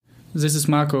this is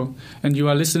Marco, and you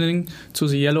are listening to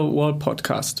the Yellow Wall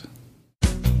podcast.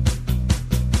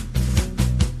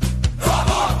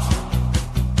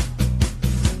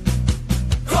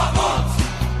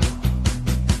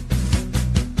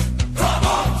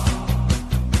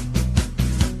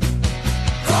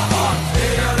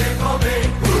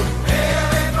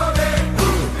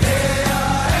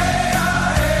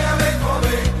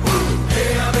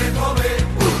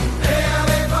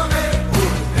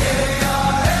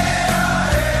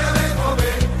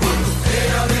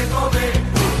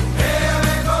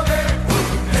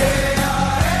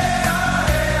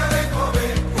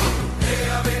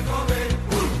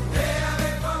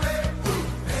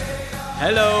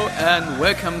 Hello and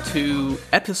welcome to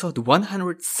episode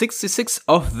 166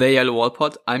 of the Yellow Wall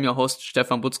Pod. I'm your host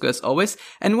Stefan Butzko as always,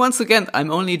 and once again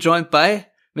I'm only joined by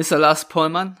Mr. Lars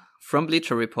Pollmann from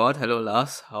Bleacher Report. Hello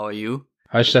Lars, how are you?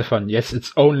 Hi Stefan, yes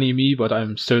it's only me, but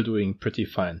I'm still doing pretty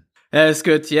fine. It's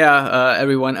good, yeah.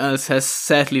 Everyone else has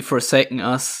sadly forsaken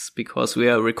us because we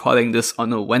are recording this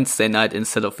on a Wednesday night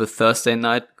instead of a Thursday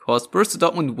night. Because Borussia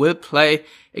Dortmund will play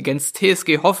against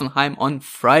TSG Hoffenheim on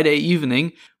Friday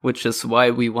evening, which is why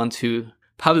we want to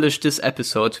publish this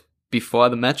episode before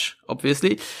the match,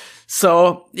 obviously.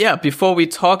 So, yeah, before we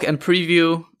talk and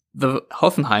preview the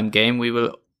Hoffenheim game, we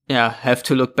will have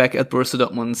to look back at Borussia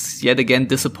Dortmund's yet again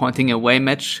disappointing away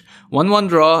match. 1-1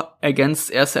 draw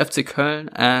against 1. FC Köln,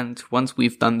 and once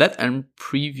we've done that and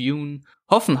previewed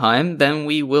Hoffenheim, then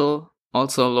we will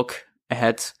also look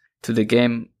ahead to the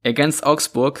game against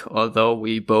Augsburg, although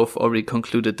we both already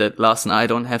concluded that Lars and I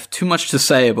don't have too much to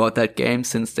say about that game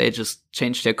since they just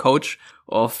changed their coach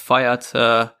or fired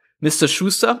Mr.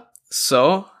 Schuster.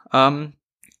 So, that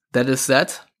is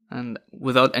that. And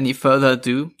without any further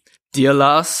ado, dear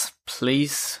Lars,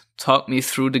 please talk me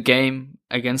through the game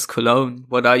against Cologne.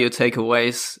 What are your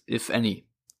takeaways, if any?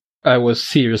 I was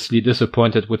seriously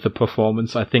disappointed with the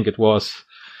performance. I think it was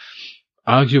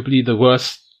arguably the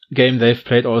worst game they've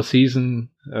played all season,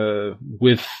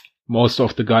 with most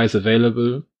of the guys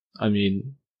available. I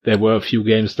mean, there were a few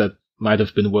games that might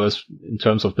have been worse in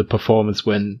terms of the performance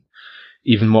when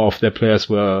even more of their players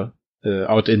were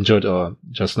out injured or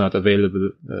just not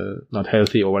available, not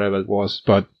healthy or whatever it was.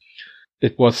 But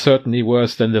it was certainly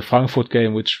worse than the Frankfurt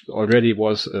game, which already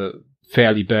was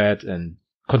fairly bad. And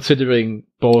considering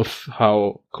both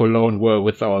how Cologne were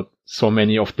without so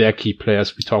many of their key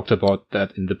players, we talked about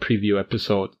that in the preview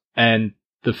episode, and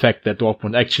the fact that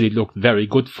Dortmund actually looked very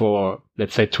good for,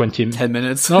 let's say, 10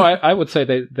 minutes. No, I would say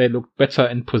they looked better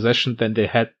in possession than they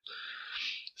had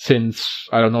since,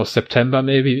 I don't know, September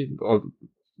maybe, or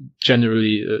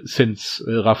generally since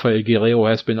Rafael Guerreiro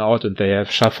has been out and they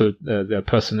have shuffled their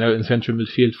personnel in central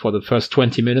midfield for the first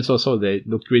 20 minutes or so. They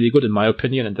looked really good in my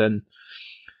opinion. And then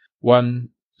one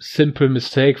simple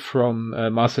mistake from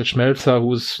Marcel Schmelzer,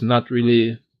 who's not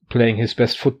really playing his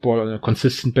best football on a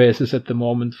consistent basis at the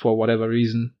moment for whatever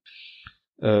reason.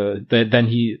 A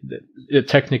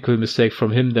technical mistake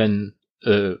from him, then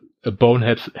a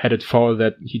boneheaded foul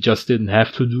that he just didn't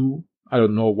have to do. I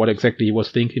don't know what exactly he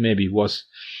was thinking. Maybe he was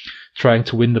trying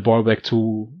to win the ball back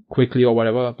too quickly or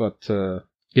whatever, but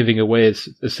giving away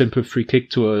a simple free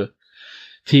kick to a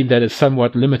team that is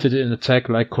somewhat limited in attack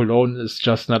like Cologne is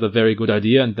just not a very good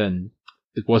idea. And then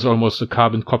it was almost a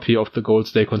carbon copy of the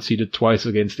goals they conceded twice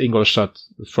against Ingolstadt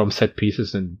from set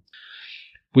pieces. And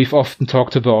we've often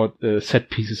talked about set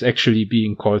pieces actually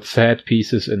being called sad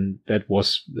pieces, and that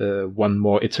was one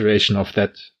more iteration of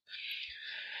that.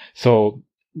 So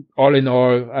all in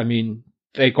all, I mean,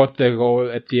 they got their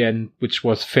goal at the end, which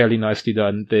was fairly nicely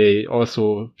done. They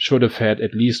also should have had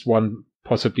at least one,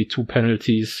 possibly two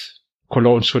penalties.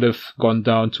 Cologne should have gone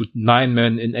down to 9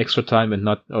 men in extra time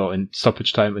in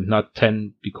stoppage time and not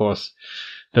 10, because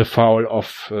the foul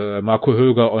of Marco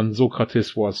Höger on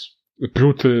Sokratis was a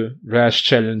brutal, rash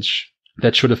challenge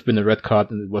that should have been a red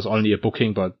card, and it was only a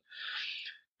booking, but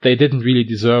they didn't really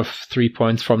deserve 3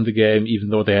 points from the game,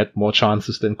 even though they had more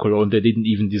chances than Cologne. They didn't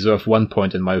even deserve 1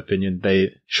 point, in my opinion.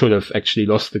 They should have actually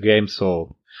lost the game.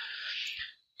 So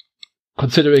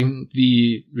considering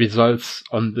the results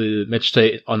on the match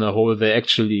day on a whole, they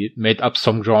actually made up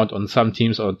some ground on some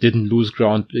teams, or didn't lose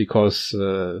ground, because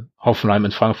Hoffenheim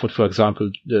and Frankfurt, for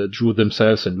example, drew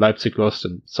themselves, and Leipzig lost,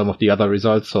 and some of the other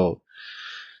results. So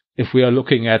if we are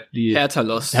looking at the Hertha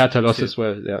lost as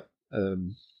well, yeah.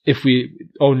 If we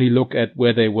only look at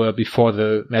where they were before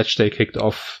the match day kicked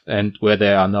off and where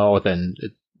they are now, then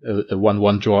a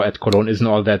 1-1 draw at Cologne isn't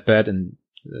all that bad, and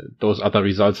those other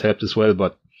results helped as well.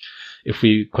 But if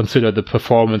we consider the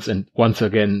performance, and once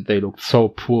again they looked so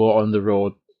poor on the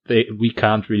road, we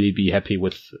can't really be happy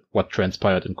with what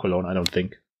transpired in Cologne, I don't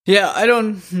think. Yeah, I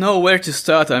don't know where to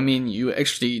start. I mean, you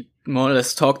actually more or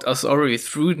less talked us already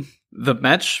through the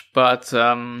match, but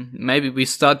maybe we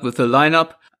start with the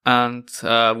lineup. And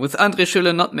with Andre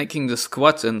Schürrle not making the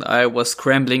squad, and I was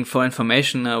scrambling for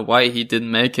information why he didn't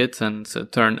make it, and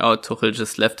it turned out Tuchel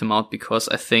just left him out because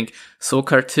I think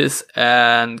Sokratis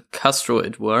and Castro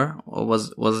or was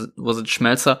it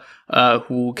Schmelzer,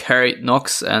 who carried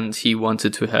Knox, and he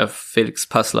wanted to have Felix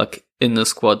Passlack in the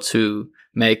squad to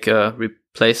make a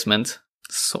replacement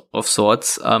of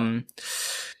sorts.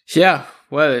 Yeah,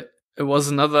 well, it was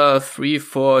another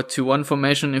 3-4-2-1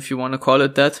 formation, if you want to call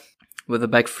it that, with a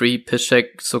back three,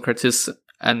 Piszczek, Sokratis,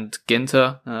 and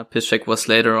Ginter. Piszczek was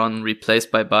later on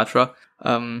replaced by Bartra.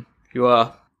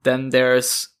 Then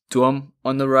there's Durm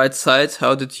on the right side.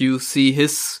 How did you see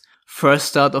his first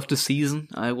start of the season?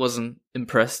 I wasn't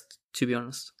impressed, to be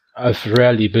honest. I've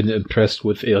rarely been impressed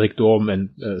with Erik Durm,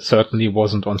 and certainly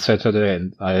wasn't on Saturday,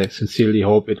 and I sincerely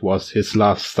hope it was his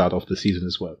last start of the season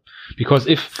as well. Because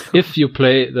if you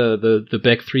play the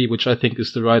back three, which I think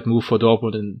is the right move for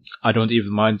Dortmund, and I don't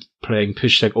even mind playing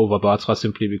Piszczek over Bartra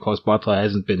simply because Bartra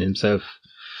hasn't been himself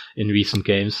in recent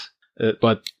games.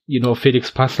 But, Felix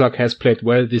Passlack has played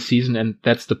well this season, and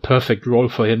that's the perfect role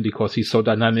for him because he's so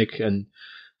dynamic and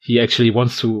he actually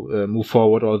wants to move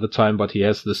forward all the time, but he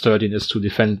has the sturdiness to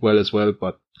defend well as well.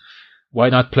 But why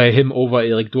not play him over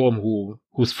Erik Durm,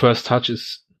 whose first touch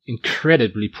is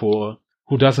incredibly poor,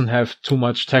 who doesn't have too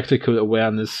much tactical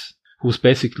awareness, who's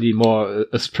basically more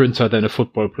a sprinter than a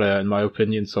football player, in my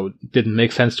opinion. So it didn't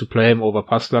make sense to play him over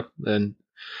Passlack, and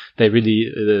they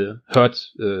really hurt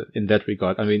in that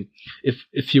regard. I mean,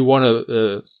 if you want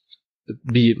to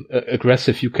be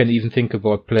aggressive, you can even think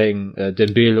about playing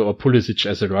Dembele or Pulisic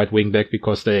as a right wing back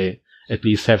because they at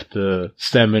least have the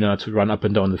stamina to run up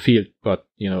and down the field. But,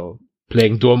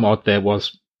 playing Durm out there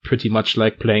was pretty much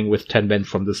like playing with 10 men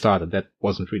from the start, and that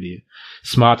wasn't really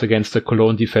smart against the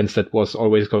Cologne defense that was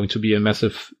always going to be a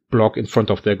massive block in front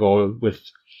of their goal with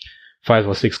 5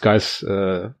 or 6 guys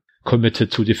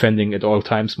committed to defending at all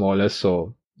times, more or less.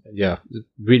 So, yeah,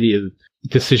 really a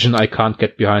decision I can't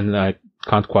get behind, and I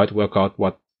can't quite work out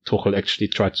what Tuchel actually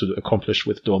tried to accomplish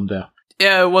with Durm there.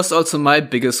 Yeah, it was also my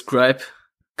biggest gripe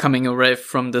coming away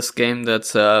from this game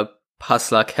that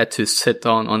Passlack had to sit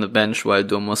down on the bench while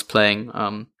Durm was playing,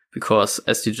 because,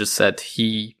 as you just said,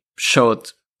 he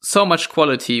showed so much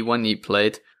quality when he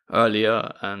played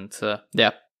earlier, and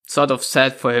sort of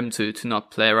sad for him to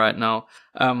not play right now.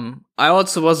 I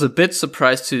also was a bit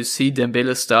surprised to see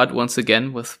Dembele start once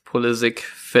again with Pulisic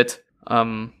fit,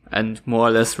 and more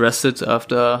or less rested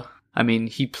after,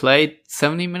 he played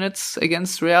 70 minutes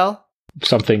against Real.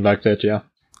 Something like that, yeah.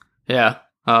 Yeah.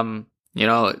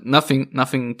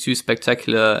 Nothing too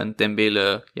spectacular, and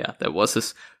Dembele, that was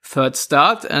his third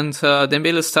start, and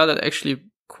Dembele started actually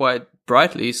quite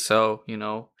brightly, so,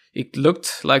 it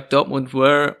looked like Dortmund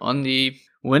were on the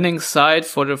winning side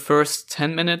for the first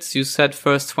 10 minutes. You said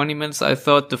first 20 minutes. I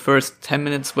thought the first 10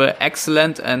 minutes were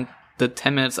excellent, and the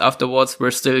 10 minutes afterwards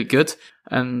were still good.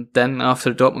 And then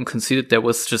after Dortmund conceded, there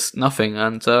was just nothing.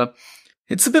 And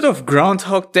it's a bit of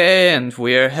Groundhog Day, and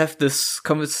we have this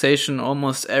conversation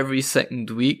almost every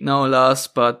second week now, Lars.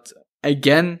 But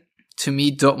again, to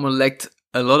me, Dortmund lacked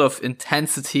a lot of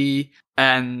intensity,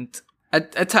 and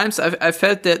at times I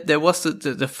felt that there was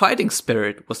the fighting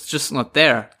spirit was just not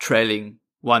there, trailing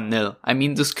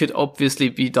 1-0. This could obviously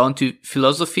be down to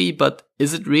philosophy, but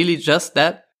is it really just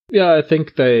that? Yeah, I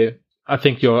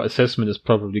think your assessment is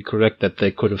probably correct that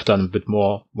they could have done a bit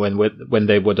more when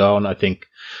they were down. I think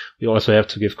we also have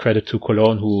to give credit to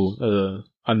Cologne, who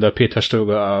under Peter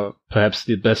Stöger are perhaps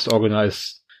the best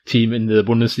organized team in the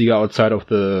Bundesliga outside of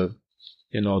the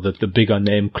bigger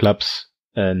name clubs,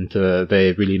 and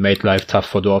they really made life tough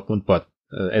for Dortmund. But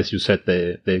as you said,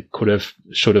 they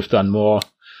should have done more.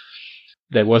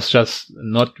 There was just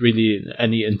not really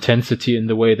any intensity in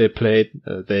the way they played.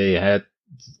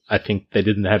 I think they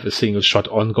didn't have a single shot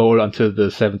on goal until the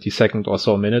 72nd or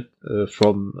so minute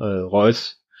from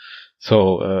Reus.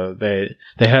 So they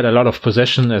had a lot of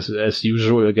possession as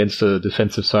usual against the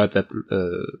defensive side that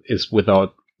is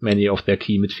without many of their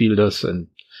key midfielders and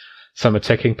some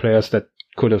attacking players that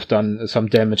could have done some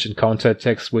damage in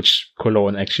counterattacks, which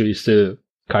Cologne actually still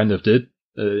kind of did.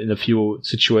 In a few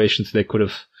situations they could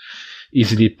have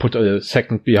easily put a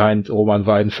second behind Roman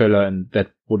Weidenfeller, and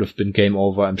that would have been game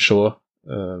over, I'm sure.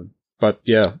 But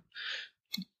yeah,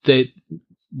 they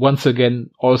once again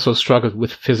also struggled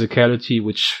with physicality,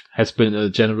 which has been a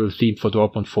general theme for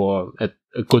Dortmund for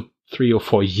a good 3 or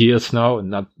 4 years now,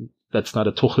 and that's not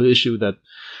a Tuchel issue. That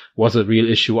was a real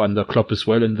issue under Klopp as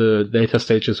well in the later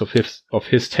stages of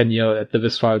his tenure at the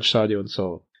Westfalenstadion.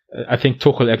 So I think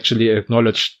Tuchel actually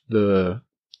acknowledged the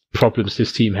problems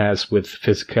this team has with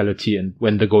physicality, and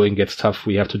when the going gets tough,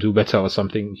 we have to do better or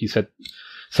something. He said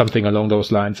something along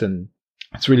those lines, and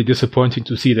it's really disappointing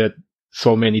to see that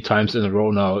so many times in a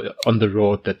row now on the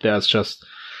road that there's just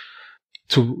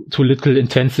too little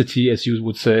intensity, as you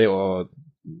would say, or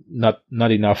not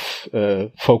enough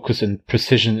focus and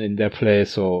precision in their play.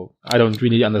 So I don't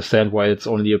really understand why it's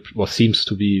only or seems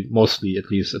to be mostly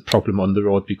at least a problem on the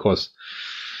road, because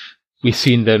we've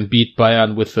seen them beat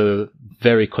Bayern with a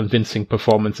very convincing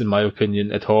performance, in my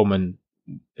opinion, at home, and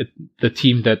the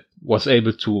team that was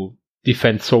able to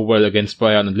defend so well against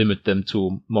Bayern and limit them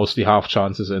to mostly half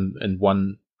chances and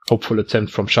one hopeful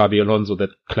attempt from Xabi Alonso that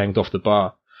clanged off the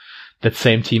bar. That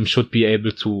same team should be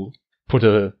able to put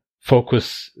a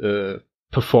focus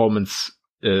performance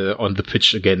on the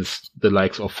pitch against the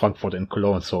likes of Frankfurt and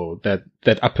Cologne. So that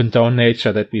up and down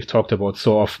nature that we've talked about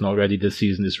so often already this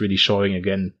season is really showing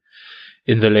again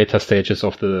in the later stages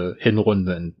of the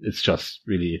Hinrunde, and it's just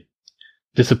really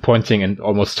disappointing and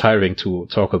almost tiring to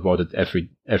talk about it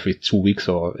every 2 weeks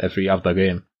or every other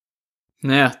game.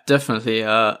 Yeah, definitely.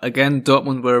 Again,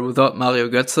 Dortmund were without Mario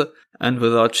Götze and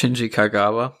without Shinji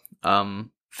Kagawa.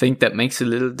 Think that makes a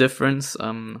little difference.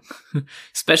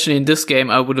 Especially in this game,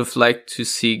 I would have liked to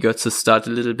see Götze start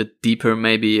a little bit deeper,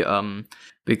 maybe,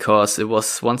 because it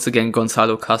was once again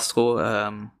Gonzalo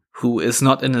Castro, who is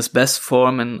not in his best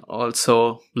form and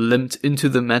also limped into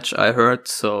the match, I heard.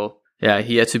 So yeah,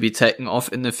 he had to be taken off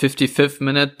in the 55th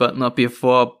minute, but not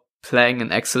before playing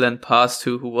an excellent pass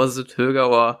to, who was it, Höger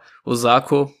or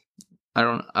Osako?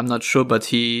 I'm not sure, but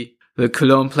the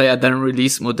Cologne player then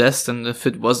released Modeste, and if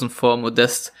it wasn't for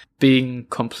Modeste being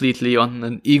completely on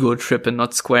an ego trip and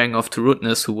not squaring off to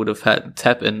Rudness, who would have had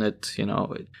tap in it,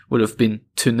 it would have been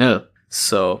 2-0.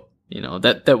 So,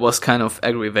 that was kind of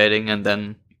aggravating. And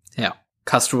then, yeah,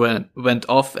 Castro went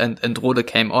off and Rode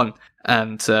came on.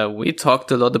 And we talked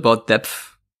a lot about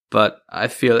depth, but I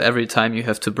feel every time you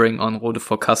have to bring on Rode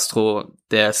for Castro,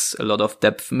 there's a lot of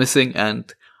depth missing,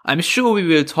 and I'm sure we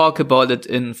will talk about it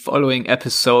in following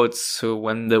episodes. So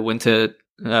when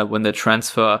the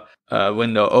transfer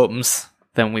window opens,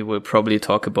 then we will probably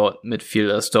talk about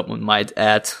midfielders Dortmund might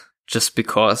add, just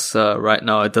because right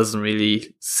now it doesn't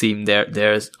really seem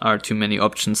there are too many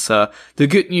options. The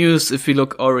good news, if we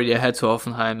look already ahead to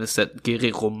Hoffenheim, is that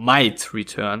Guerreiro might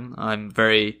return. I'm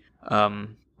very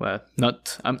I'm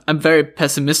very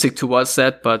pessimistic towards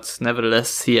that, but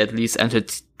nevertheless, he at least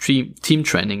entered team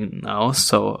training now,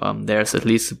 so there's at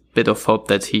least a bit of hope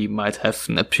that he might have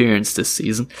an appearance this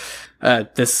season,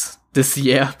 this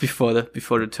year before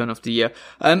the turn of the year.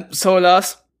 So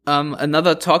Lars,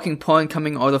 another talking point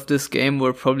coming out of this game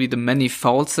were probably the many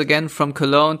fouls again from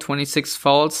Cologne. 26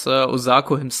 fouls.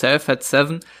 Osako himself had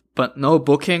 7, but no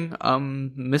booking.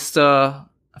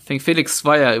 I think Felix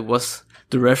Zweier was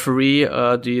the referee.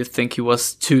 Do you think he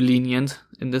was too lenient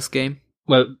in this game?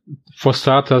 Well, for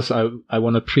starters, I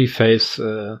want to preface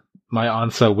my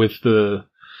answer with the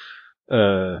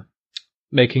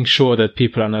making sure that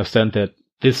people understand that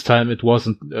this time it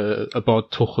wasn't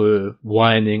about Tuchel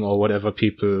whining or whatever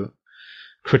people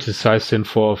criticized him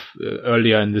for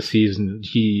earlier in the season.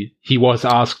 He was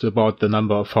asked about the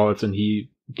number of fouls and he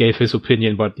gave his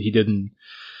opinion, but he didn't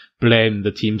blame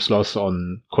the team's loss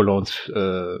on Cologne's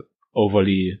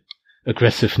overly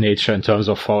aggressive nature in terms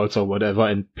of fouls or whatever.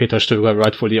 And Peter Stöger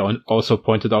rightfully also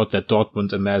pointed out that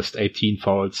Dortmund amassed 18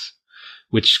 fouls,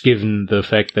 which, given the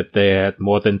fact that they had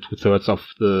more than 2/3 of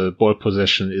the ball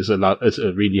possession, is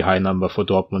a really high number for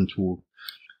Dortmund, who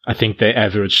I think they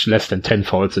average less than 10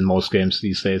 fouls in most games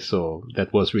these days. So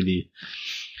that was really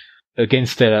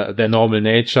against their normal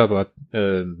nature. But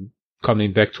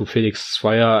coming back to Felix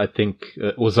Zweier, I think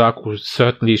Osako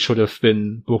certainly should have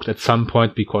been booked at some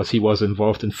point, because he was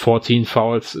involved in 14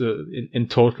 fouls in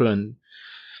total, and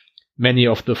many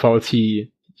of the fouls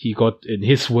he got in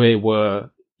his way were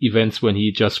events when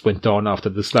he just went down after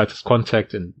the slightest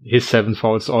contact, and his 7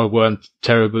 fouls all weren't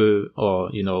terrible or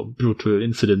brutal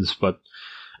incidents, but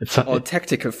all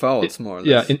tactical fouls, more or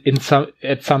less. Yeah,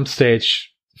 at some stage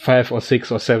 5 or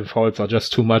 6 or 7 fouls are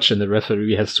just too much, and the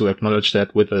referee has to acknowledge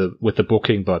that with the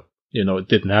booking. But it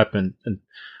didn't happen, and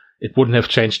it wouldn't have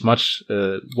changed much.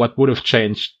 What would have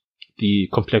changed the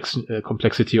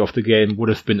complexity of the game would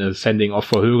have been a sending off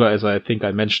for Höger, as I think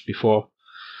I mentioned before.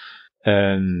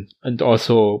 And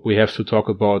also we have to talk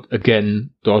about, again,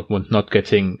 Dortmund not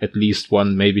getting at least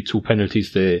 1, maybe 2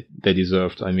 penalties they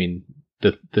deserved. I mean,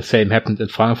 the same happened in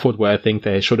Frankfurt, where I think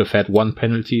they should have had 1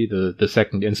 penalty. The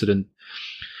second incident,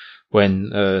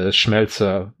 when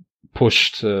Schmelzer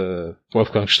pushed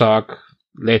Wolfgang Stark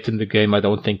late in the game. I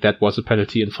don't think that was a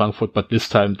penalty in Frankfurt, but this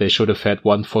time they should have had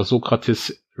one for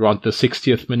Sokratis around the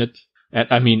 60th minute. And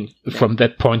I mean, from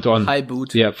that point on, high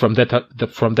boot. Yeah, from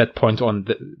that point on,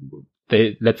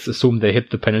 they let's assume they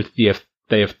hit the penalty.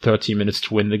 They have 30 minutes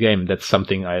to win the game. That's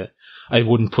something I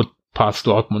wouldn't put past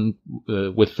Dortmund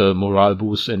with the morale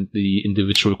boost and the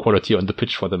individual quality on the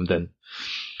pitch for them.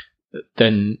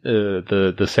 Then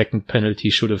the second penalty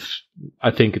should have,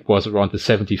 I think it was around the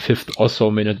 75th or so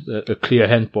minute, a clear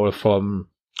handball from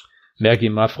Mergi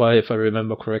Mafraj, if I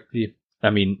remember correctly. I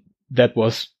mean, that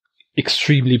was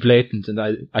extremely blatant, and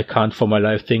I can't for my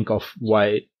life think of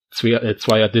why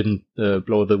Zweier didn't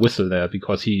blow the whistle there,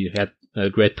 because he had a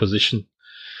great position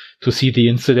to see the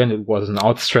incident. It was an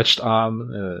outstretched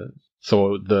arm,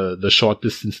 so the short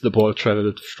distance the ball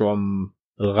traveled from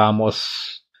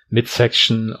Ramos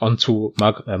midsection onto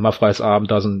Mafraj's arm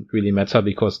doesn't really matter,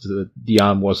 because the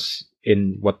arm was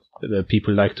in what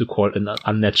people like to call an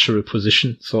unnatural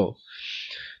position. So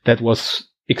that was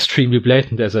extremely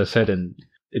blatant, as I said, and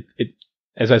it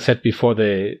as I said before,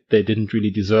 they didn't really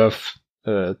deserve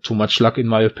too much luck in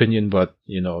my opinion, but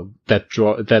you know, that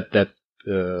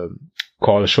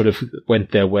call should have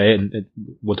went their way, and it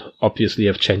would obviously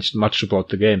have changed much about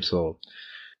the game. So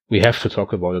we have to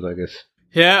talk about it, I guess.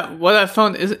 Yeah, what I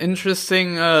found is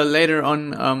interesting later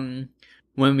on,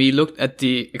 when we looked at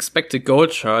the expected goal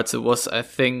charts, it was, I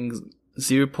think,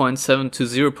 0.7 to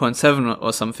 0.7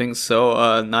 or something.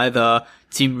 So neither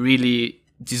team really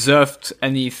deserved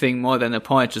anything more than a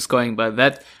point, just going by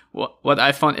that. What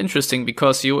I found interesting,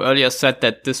 because you earlier said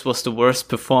that this was the worst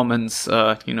performance,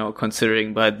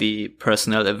 considering by the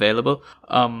personnel available.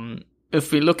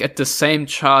 If we look at the same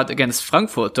chart against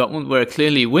Frankfurt, Dortmund were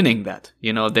clearly winning that.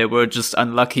 You know, they were just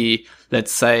unlucky,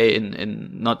 let's say, in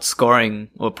not scoring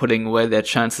or putting away their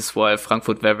chances, while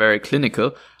Frankfurt were very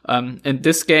clinical. In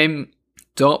this game,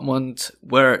 Dortmund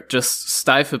were just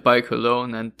stifled by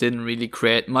Cologne and didn't really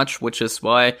create much, which is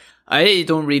why I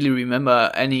don't really remember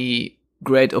any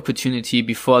great opportunity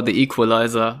before the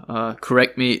equalizer.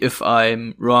 Correct me if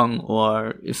I'm wrong,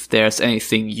 or if there's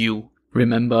anything you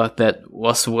remember that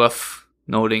was worth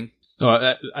noting.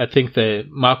 No, I think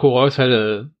Marco Reus had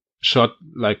a shot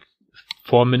like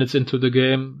 4 minutes into the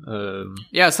game.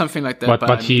 Yeah, something like that.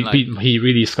 But he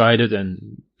really skied it,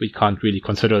 and we can't really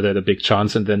consider that a big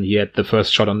chance. And then he had the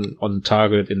first shot on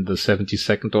target in the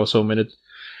 72nd or so minute.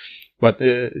 But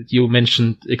you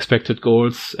mentioned expected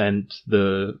goals and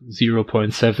the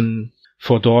 0.7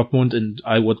 for Dortmund, and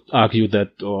I would argue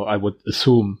that, or I would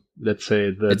assume, let's say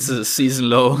that it's a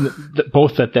season low.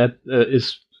 Both that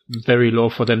is very low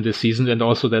for them this season, and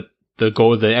also that the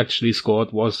goal they actually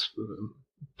scored was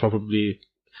probably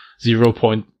 0.3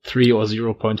 or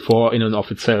 0.4 in and of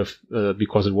itself,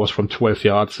 because it was from 12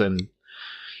 yards and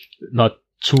not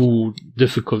too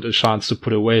difficult a chance to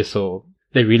put away. So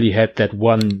they really had that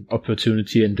one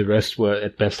opportunity, and the rest were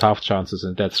at best half chances,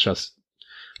 and that's just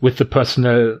with the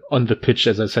personnel on the pitch,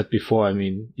 as I said before. I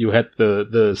mean, you had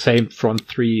the same front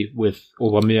three with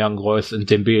Aubameyang, Reus, and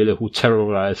Dembele, who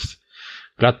terrorized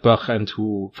Gladbach and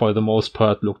who, for the most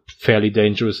part, looked fairly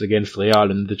dangerous against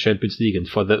Real in the Champions League. And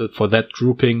for that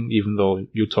grouping, even though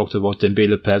you talked about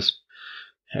Dembele perhaps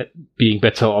being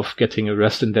better off getting a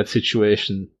rest in that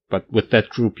situation, but with that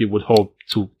group, you would hope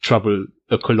to trouble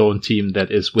a Cologne team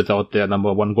that is without their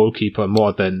number one goalkeeper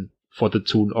more than for the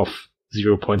tune of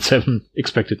 0.7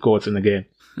 expected goals in a game.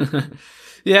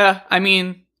 Yeah, I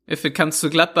mean, if it comes to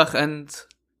Gladbach and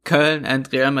Köln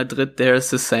and Real Madrid,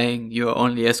 there's a saying, you're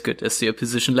only as good as the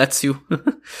opposition lets you.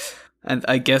 And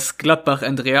I guess Gladbach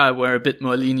and Real were a bit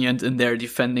more lenient in their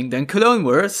defending than Cologne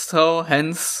were, so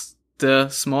hence the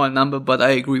small number. But I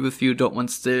agree with you, Dortmund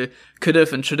still could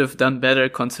have and should have done better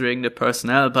considering the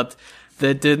personnel, but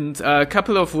they didn't. A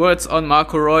couple of words on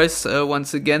Marco Reus,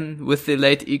 once again, with the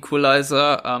late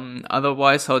equalizer.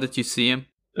 Otherwise, how did you see him?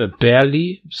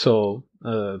 Barely, so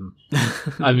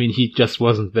I mean, he just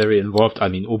wasn't very involved. I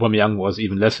mean, Aubameyang was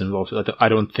even less involved. I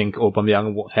don't think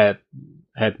Aubameyang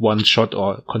had one shot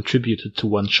or contributed to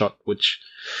one shot, which,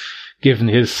 given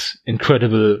his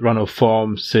incredible run of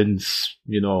form since,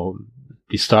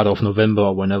 the start of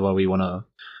November, whenever we want to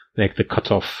make the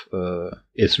cutoff,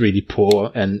 is really poor,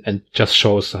 and just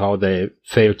shows how they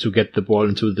failed to get the ball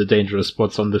into the dangerous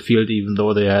spots on the field, even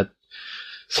though they had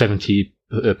 70%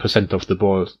 of the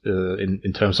ball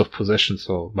in terms of possession.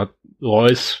 So, but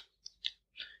Reus,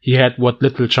 he had what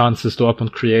little chances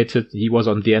Dortmund created. He was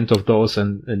on the end of those,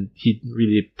 and he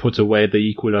really put away the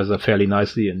equalizer fairly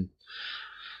nicely. And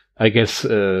I guess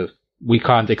we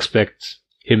can't expect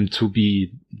him to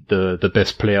be the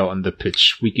best player on the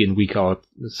pitch week in, week out,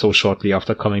 so shortly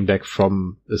after coming back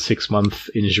from a 6-month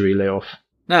injury layoff.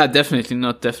 Nah, definitely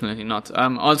not.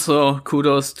 Also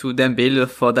kudos to Dembele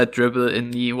for that dribble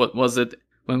in the, what was it?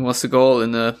 When was the goal?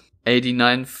 In the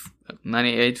 89th,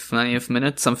 98th, 90th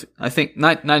minute? Something, I think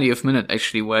 90th minute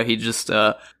actually, where he just,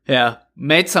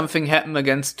 made something happen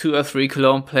against 2 or 3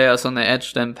 Cologne players on the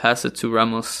edge, then passed it to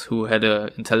Ramos, who had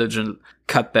a intelligent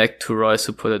cutback to Royce,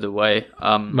 who put it away.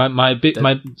 My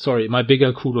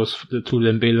bigger kudos to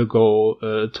Dembele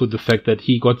go to the fact that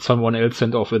he got someone else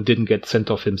sent off and didn't get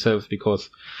sent off himself, because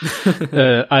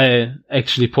I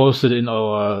actually posted in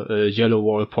our Yellow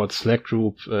Wall Pod Slack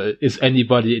group, is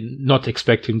anybody not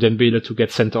expecting Dembele to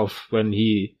get sent off when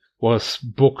he was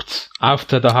booked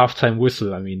after the halftime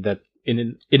whistle? I mean, that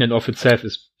in and of itself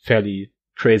is fairly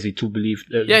crazy to believe.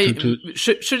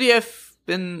 Should he have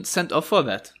been sent off for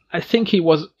that? I think he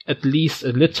was at least a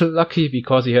little lucky,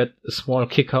 because he had a small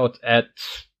kick out at,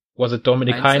 was it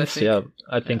Dominic Heinz?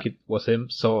 I think it was him.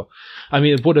 So, I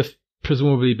mean, it would have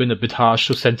presumably been a bit harsh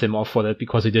to send him off for that,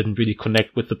 because he didn't really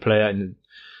connect with the player in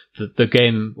the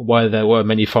game. While there were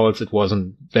many fouls, it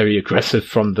wasn't very aggressive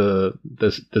from the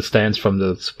stands, from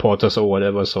the supporters or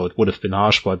whatever. So it would have been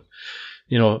harsh, but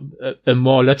you know, a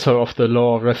more letter of the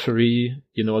law referee,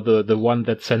 you know, the one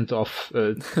that sent off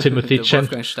Timothy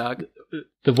Chandler.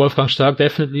 The Wolfgang Stark,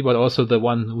 definitely, but also the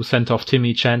one who sent off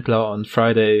Timmy Chandler on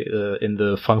Friday in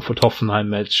the Frankfurt-Hoffenheim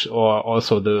match, or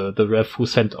also the ref who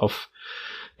sent off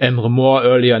Emre Mor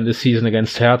earlier in the season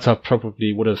against Hertha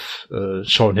probably would have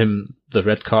shown him the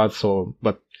red card. So,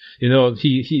 but, you know,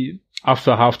 he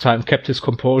after halftime kept his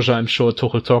composure. I'm sure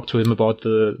Tuchel talked to him about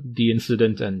the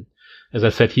incident, and as I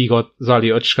said, he got Salih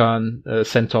Özcan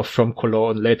sent off from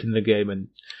Cologne late in the game and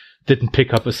didn't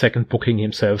pick up a second booking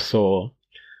himself. So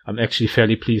I'm actually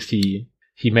fairly pleased he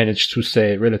managed to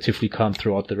stay relatively calm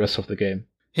throughout the rest of the game.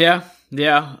 Yeah.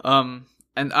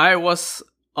 And I was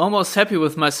almost happy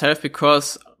with myself,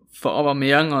 because for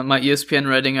Aubameyang on my ESPN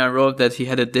rating, I wrote that he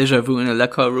had a deja vu in a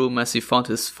locker room as he found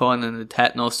his phone and it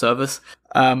had no service.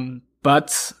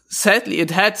 But sadly it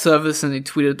had service, and he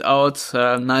tweeted out,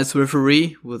 nice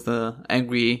referee with a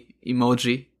angry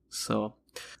emoji. So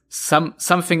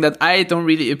something that I don't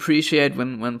really appreciate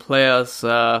when players,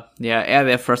 air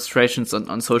their frustrations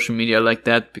on social media like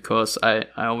that, because I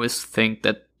always think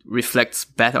that reflects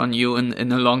bad on you in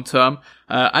the long term.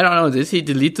 I don't know, did he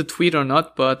delete the tweet or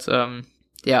not? But,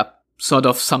 sort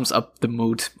of sums up the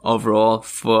mood overall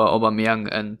for Aubameyang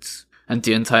and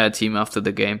the entire team after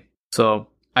the game. So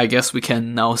I guess we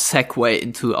can now segue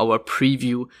into our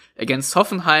preview against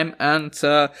Hoffenheim. And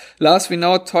Lars, we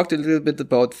now talked a little bit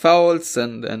about fouls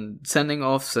and sending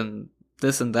offs and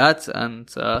this and that.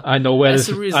 And I know where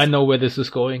this is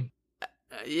going.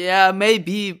 Yeah,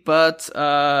 maybe, but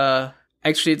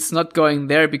actually it's not going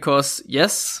there, because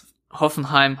yes,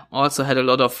 Hoffenheim also had a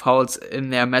lot of fouls in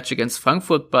their match against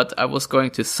Frankfurt, but I was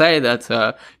going to say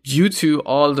that due to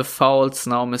all the fouls,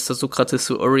 now Mr. Sokratis,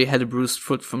 who already had a bruised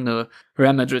foot from the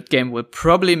Real Madrid game, will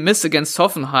probably miss against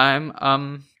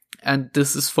Hoffenheim. And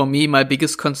this is for me my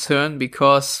biggest concern,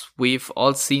 because we've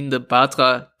all seen the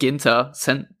Badra-Ginter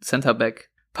center-back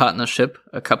partnership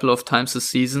a couple of times this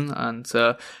season, and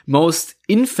most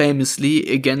infamously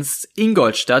against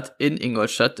Ingolstadt in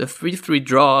Ingolstadt, a 3-3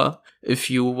 draw,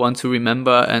 if you want to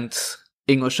remember, and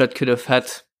Ingolstadt could have had,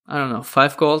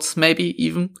 5 goals maybe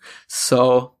even.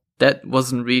 So that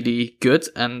wasn't really good,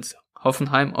 and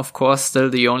Hoffenheim, of course, still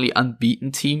the only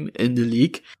unbeaten team in the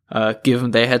league, given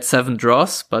they had 7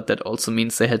 draws, but that also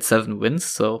means they had 7 wins.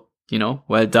 So,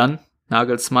 well done,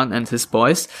 Nagelsmann and his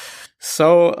boys.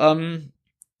 So,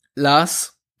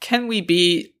 Lars, can we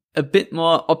be a bit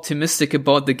more optimistic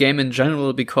about the game in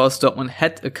general, because Dortmund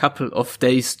had a couple of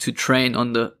days to train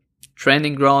on the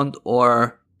training ground,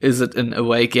 or is it an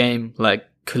away game like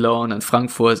Cologne and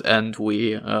Frankfurt, and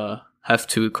we have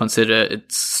to consider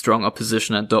its strong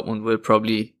opposition, and Dortmund will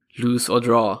probably lose or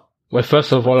draw? Well,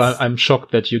 first of all, I'm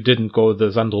shocked that you didn't go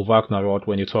the Sandro Wagner route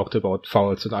when you talked about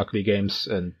fouls and ugly games,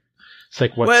 and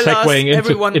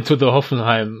segueing into the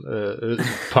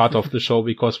Hoffenheim part of the show,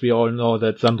 because we all know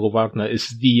that Sandro Wagner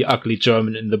is the ugly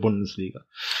German in the Bundesliga.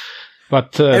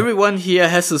 But everyone here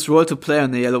has his role to play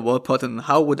on the Yellow Wall Pod, and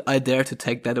how would I dare to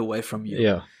take that away from you?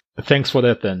 Yeah, thanks for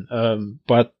that then.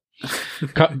 But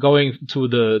going to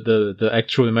the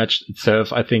actual match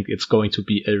itself, I think it's going to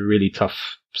be a really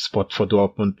tough spot for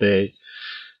Dortmund. They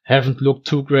haven't looked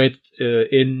too great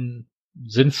in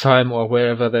Sinsheim, or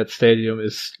wherever that stadium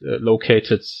is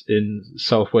located in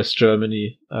southwest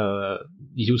Germany.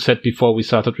 You said before we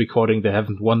started recording they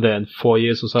haven't won there in 4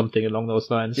 years or something along those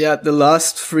lines. Yeah, the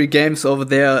last 3 games over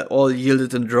there all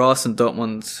yielded in draws, and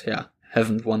Dortmund,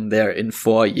 haven't won there in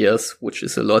 4 years, which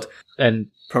is a lot. And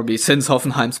probably since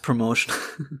Hoffenheim's promotion.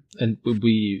 And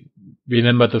we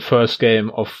remember the first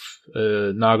game of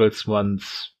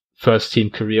Nagelsmann's first team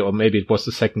career, or maybe it was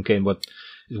the second game, but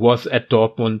it was at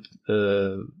Dortmund,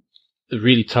 a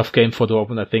really tough game for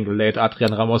Dortmund. I think a late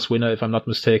Adrian Ramos winner, if I'm not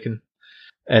mistaken.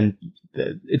 And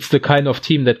it's the kind of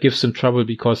team that gives them trouble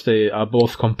because they are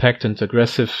both compact and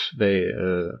aggressive. They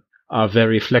are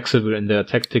very flexible in their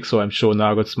tactics, so I'm sure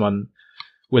Nagelsmann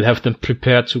will have them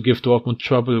prepared to give Dortmund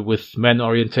trouble with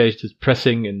man-orientated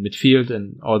pressing in midfield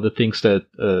and all the things that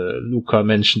Luca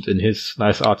mentioned in his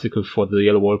nice article for the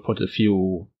Yellow Wall Pod a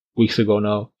few weeks ago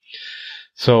now.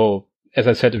 So, as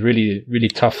I said, a really, really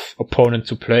tough opponent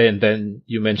to play. And then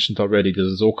you mentioned already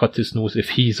the Sokratis news. If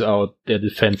he's out, their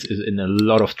defense is in a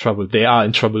lot of trouble. They are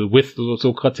in trouble with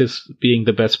Sokratis being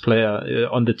the best player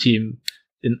on the team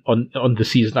on the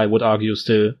season, I would argue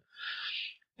still.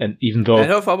 And even though...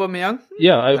 Ahead of Aubameyang?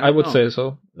 Yeah, I would say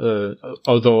so.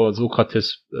 Although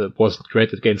Sokratis wasn't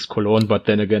great against Cologne, but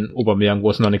then again, Aubameyang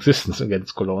was non-existent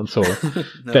against Cologne. So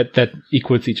No. that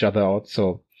equals each other out.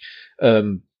 So,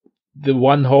 the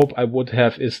one hope I would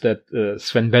have is that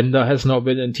Sven Bender has now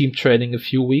been in team training a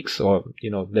few weeks, or,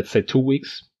 let's say 2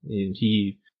 weeks.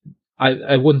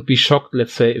 I wouldn't be shocked,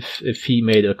 let's say, if he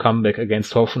made a comeback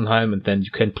against Hoffenheim, and then you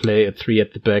can play a 3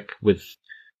 at the back with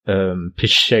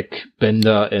Piszczek,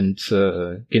 Bender, and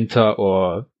Ginter,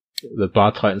 or the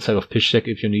Bartra instead of Piszczek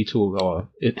if you need to.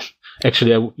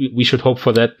 We should hope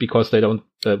for that because they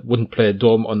wouldn't play a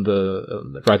Dorm on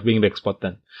the right wing back spot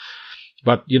then.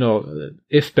 But,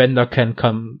 if Bender can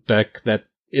come back, that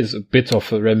is a bit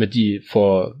of a remedy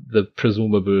for the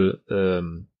presumable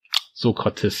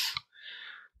Sokratis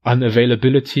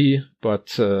unavailability.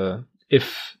 But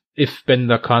if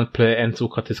Bender can't play and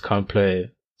Sokratis can't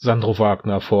play, Sandro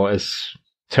Wagner, for as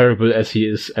terrible as he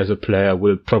is as a player,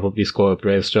 will probably score a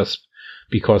brace just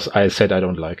because I said I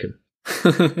don't like him.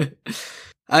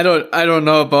 I don't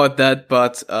know about that,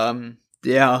 but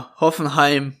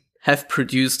Hoffenheim have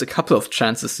produced a couple of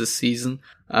chances this season.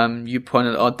 You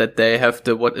pointed out that they have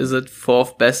the,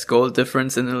 4th best goal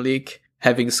difference in the league,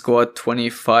 having scored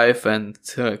 25 and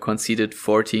conceded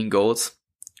 14 goals.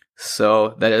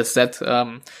 So that is that.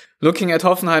 Looking at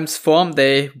Hoffenheim's form,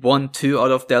 they won 2 out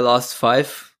of their last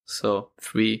 5, so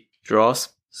 3 draws.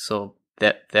 So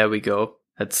there we go.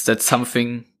 That's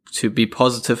something to be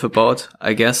positive about,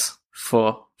 I guess,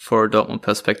 for a Dortmund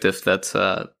perspective,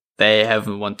 that they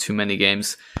haven't won too many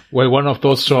games. Well, one of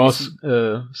those draws,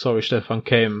 sorry, Stefan,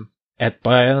 came at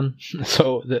Bayern,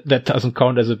 so that doesn't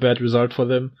count as a bad result for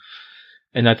them.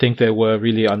 And I think they were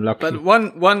really unlucky. But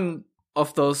one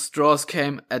of those draws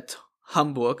came at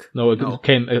Hamburg. No, it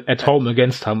came at home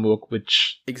against Hamburg,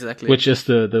 which is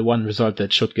the one result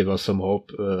that should give us some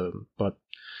hope. But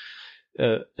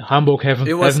Hamburg haven't.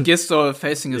 It was Gistol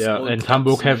facing his old and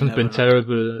Hamburg haven't been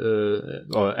terrible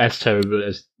or as terrible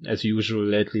as usual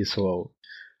lately. So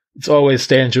it's always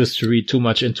dangerous to read too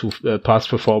much into past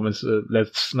performance.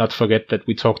 Let's not forget that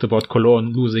we talked about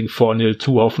Cologne losing 4-0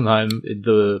 to Hoffenheim in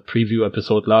the preview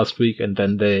episode last week, and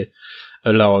then they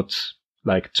allowed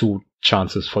like 2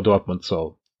 chances for Dortmund.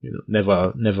 So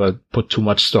never put too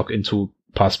much stock into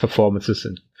past performances.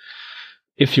 And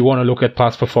if you want to look at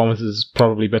past performances, it's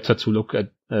probably better to look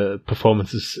at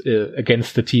performances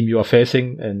against the team you are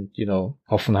facing. And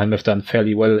Hoffenheim have done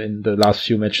fairly well in the last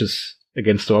few matches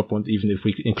against Dortmund, even if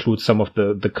we include some of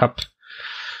the cup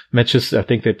matches. I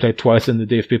think they played twice in the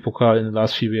DFB Pokal in the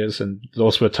last few years, and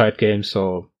those were tight games.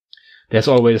 So there's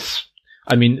always,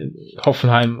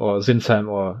 Hoffenheim or Sinsheim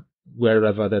or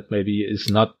wherever that maybe is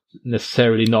not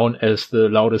necessarily known as the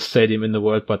loudest stadium in the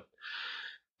world, but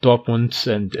Dortmund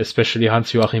and especially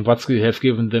Hans-Joachim Watzke have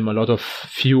given them a lot of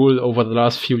fuel over the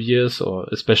last few years, or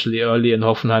especially early in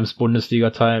Hoffenheim's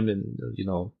Bundesliga time in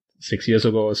 6 years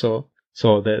ago or so.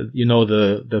 So that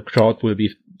the crowd will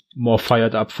be more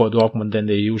fired up for Dortmund than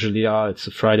they usually are. It's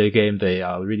a Friday game. They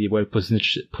are really well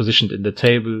positioned in the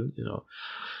table.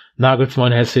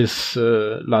 Nagelsmann has his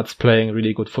lads playing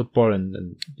really good football,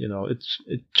 and it's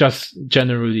just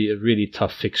generally a really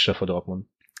tough fixture for Dortmund.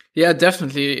 Yeah,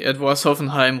 definitely. It was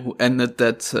Hoffenheim who ended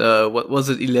that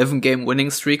 11-game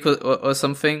winning streak or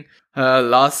something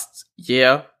last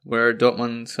year, where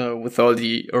Dortmund, with all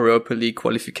the Europa League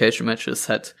qualification matches,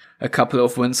 had a couple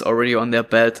of wins already on their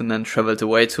belt and then traveled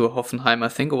away to Hoffenheim. I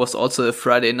think it was also a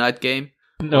Friday night game.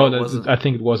 No, I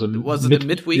think it was a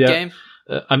midweek game?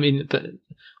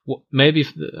 Maybe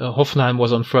Hoffenheim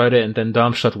was on Friday and then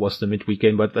Darmstadt was the midweek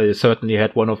game, but they certainly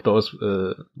had one of those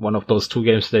 2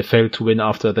 games they failed to win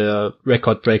after their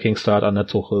record-breaking start under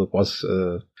Tuchel was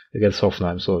against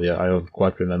Hoffenheim. So yeah, I don't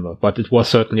quite remember, but it was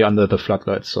certainly under the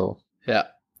floodlights. So yeah,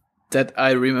 that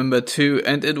I remember too,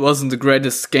 and it wasn't the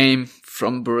greatest game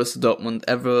from Borussia Dortmund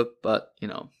ever, but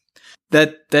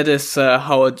that is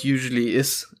how it usually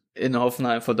is in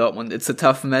Hoffenheim for Dortmund. It's a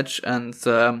tough match, and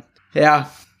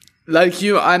like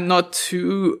you, I'm not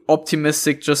too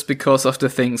optimistic just because of the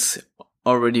things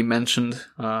already mentioned.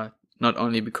 Not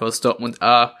only because Dortmund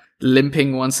are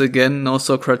limping once again, no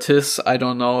Sokratis. I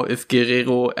don't know if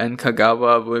Guerrero and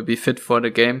Kagawa will be fit for the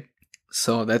game.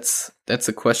 So that's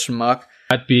a question mark.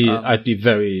 I'd be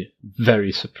very,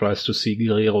 very surprised to see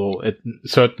Guerrero.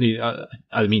 Certainly,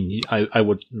 I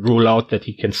would rule out that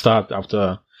he can start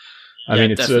after.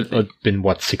 It's been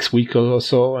 6 weeks or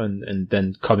so, and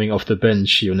then coming off the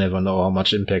bench, you never know how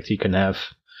much impact he can have.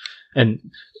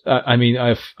 And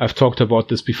I've talked about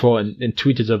this before and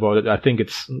tweeted about it. I think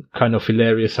it's kind of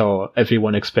hilarious how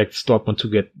everyone expects Dortmund to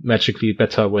get magically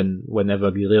better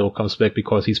whenever Guerrero comes back,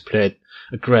 because he's played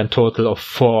a grand total of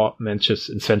 4 matches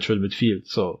in central midfield.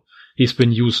 So he's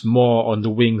been used more on the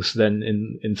wings than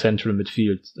in central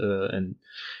midfield. And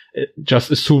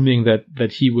just assuming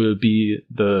that he will be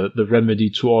the remedy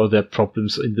to all their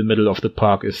problems in the middle of the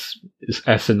park is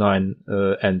asinine,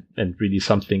 and really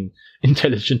something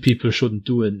intelligent people shouldn't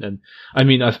do. And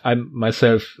I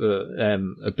myself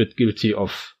am a bit guilty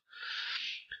of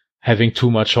having too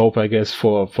much hope, I guess,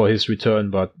 for his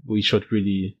return, but we should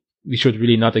really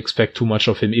not expect too much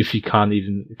of him if he can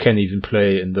even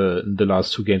play in the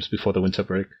last 2 games before the winter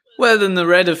break. Well, the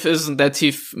narrative isn't that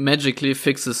he magically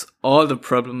fixes all the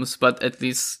problems, but at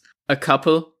least a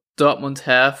couple Dortmund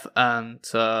have. And,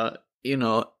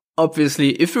 obviously,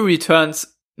 if he returns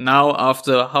now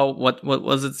after what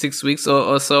was it, 6 weeks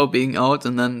or so being out,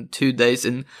 and then 2 days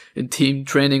in team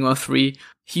training or 3,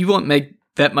 he won't make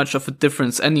that much of a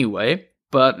difference anyway.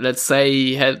 But let's say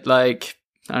he had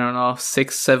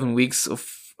 6-7 weeks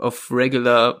of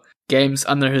regular games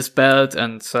under his belt,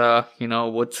 and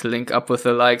would link up with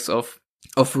the likes of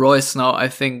Reus now, I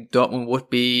think Dortmund would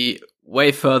be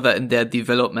way further in their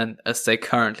development as they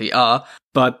currently are.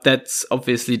 But that's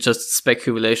obviously just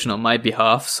speculation on my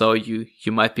behalf, so you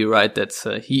might be right that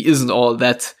he isn't all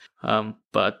that.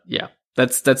 But yeah,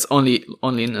 that's only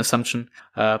an assumption.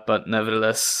 But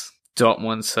nevertheless,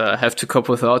 Dortmund have to cope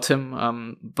without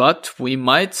him. But we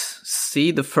might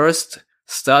see the first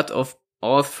start of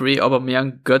all 3,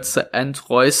 Aubameyang, Götze and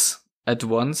Reus at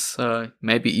once.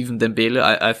 Maybe even Dembele.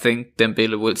 I think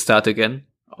Dembele will start again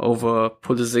over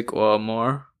Pulisic or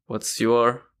more. What's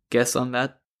your guess on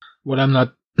that? Well, I'm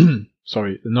not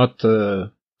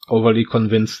overly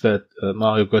convinced that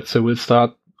Mario Götze will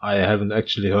start. I haven't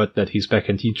actually heard that he's back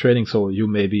in team training, so you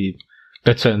may be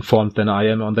better informed than I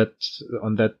am on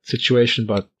that situation.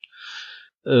 But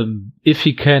if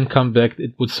he can come back,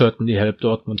 it would certainly help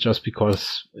Dortmund, just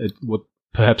because it would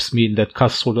perhaps mean that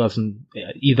Castro doesn't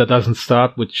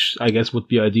start, which I guess would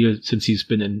be ideal since he's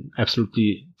been in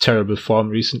absolutely terrible form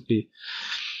recently.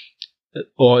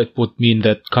 Or it would mean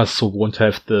that Castro won't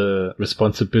have the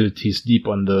responsibilities deep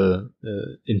on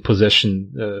in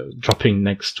possession, dropping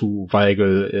next to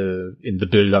Weigl in the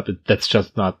build-up. That's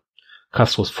just not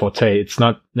Castro's forte. It's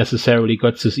not necessarily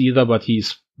Götze's either, but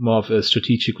he's more of a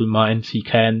strategical mind. He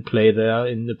can play there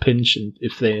in the pinch, and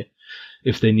if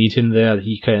they need him there,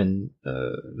 he can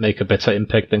make a better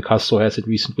impact than Castro has in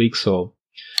recent weeks. So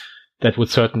that would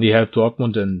certainly help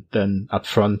Dortmund. And then up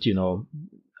front,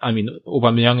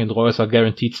 Aubameyang and Reus are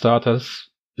guaranteed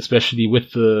starters, especially with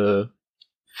the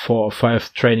 4 or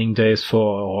 5 training days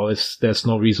for Reus. There's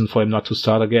no reason for him not to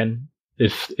start again.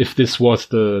 If this was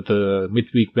the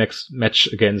midweek match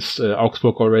against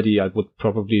Augsburg already, I would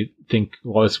probably think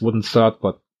Reus wouldn't start,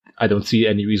 but I don't see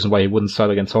any reason why he wouldn't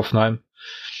start against Hoffenheim.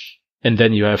 And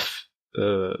then you have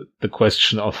the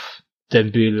question of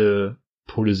Dembele,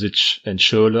 Pulisic, and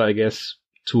Schürrle, I guess.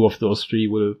 2 of those 3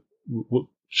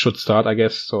 should start, I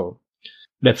guess. So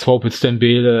let's hope it's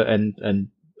Dembele and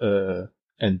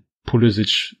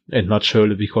Pulisic and not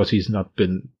Schürrle, because he's not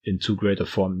been in too great a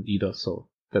form either. So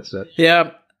that's that.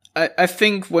 Yeah, I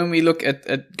think when we look at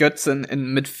Götze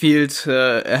in midfield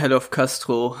ahead of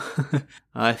Castro,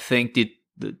 I think the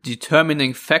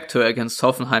determining factor against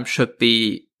Hoffenheim should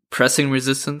be pressing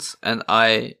resistance, and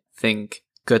I think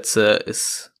Götze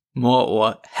is more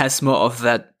or has more of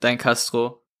that than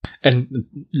Castro. And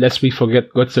lest we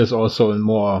forget, Götze is also a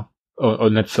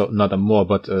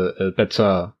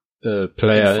better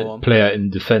player in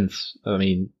defense. I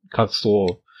mean,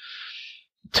 Castro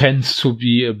tends to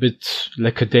be a bit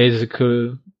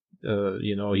lackadaisical.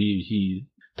 He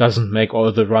doesn't make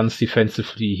all the runs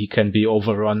defensively. He can be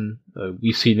overrun.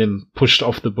 We've seen him pushed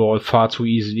off the ball far too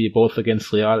easily, both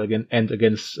against Real and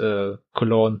against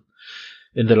Cologne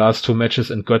in the last 2 matches.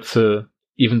 And Götze,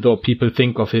 even though people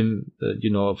think of him,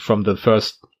 from the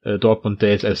first Dortmund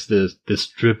days as this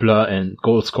dribbler and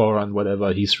goal scorer and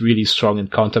whatever. He's really strong in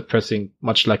counter pressing,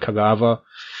 much like Kagawa.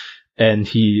 And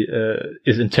he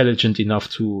is intelligent enough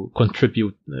to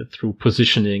contribute through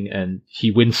positioning, and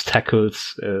he wins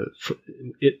tackles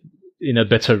in a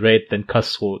better rate than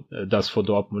Castro does for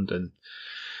Dortmund. And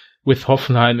with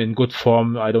Hoffenheim in good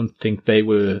form, I don't think they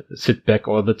will sit back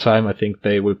all the time. I think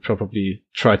they will probably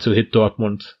try to hit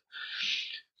Dortmund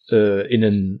in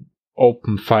an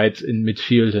open fight in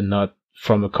midfield and not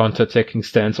from a counter-attacking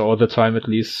stance all the time, at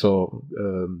least. So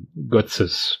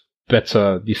Götze's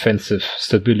better defensive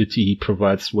stability he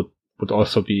provides would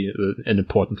also be an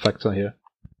important factor here.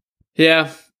 Yeah,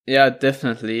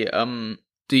 definitely.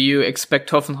 Do you expect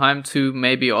Hoffenheim to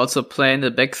maybe also play in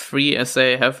the back three as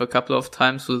they have a couple of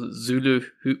times with Süle,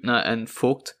 Hübner and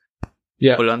Vogt?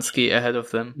 Yeah. Polanski ahead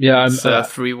of them. Yeah, it's a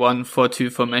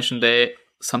 3-1-4-2 formation they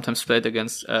sometimes played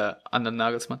against under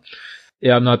Nagelsmann.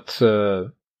 Yeah, I'm not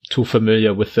too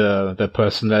familiar with the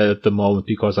personnel at the moment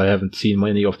because I haven't seen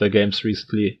many of their games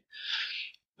recently.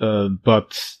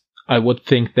 But I would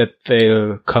think that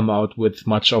they'll come out with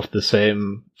much of the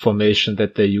same formation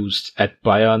that they used at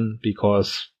Bayern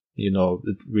because,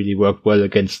 it really worked well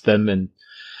against them, and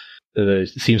it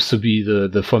seems to be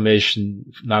the formation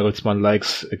Nagelsmann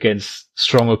likes against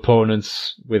strong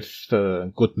opponents with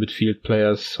good midfield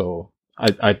players. So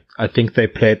I think they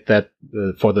played that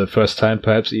for the first time,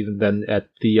 perhaps even then at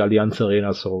the Allianz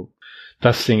Arena. So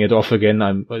dusting it off again,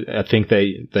 I think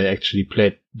they actually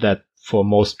played that for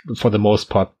the most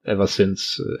part ever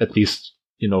since, at least,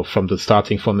 from the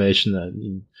starting formation. I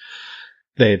mean,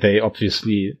 they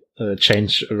obviously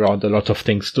change around a lot of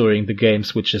things during the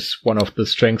games, which is one of the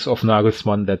strengths of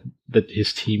Nagelsmann, that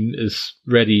his team is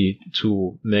ready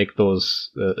to make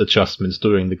those adjustments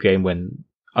during the game when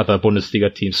other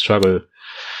Bundesliga teams struggle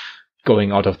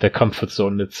going out of their comfort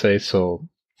zone, let's say. So,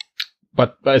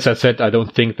 but as I said, I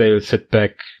don't think they'll sit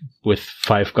back with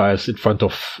 5 guys in front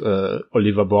of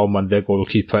Oliver Baumann, their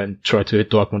goalkeeper, and try to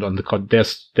hit Dortmund on the court.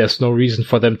 There's no reason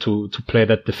for them to play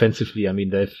that defensively. I mean,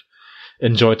 they've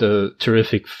enjoyed a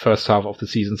terrific first half of the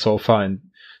season so far, and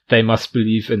they must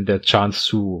believe in their chance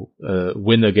to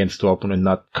win against Dortmund and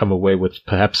not come away with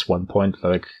perhaps 1 point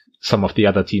like some of the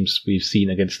other teams we've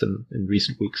seen against them in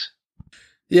recent weeks.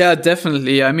 Yeah,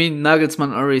 definitely. I mean,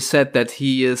 Nagelsmann already said that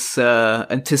he is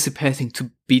anticipating to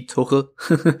beat Tuchel.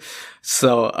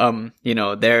 So,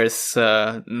 there's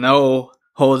no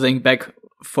holding back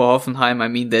for Hoffenheim. I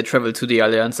mean, they travel to the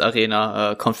Allianz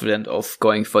Arena confident of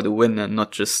going for the win and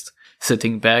not just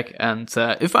sitting back. And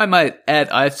if I might add,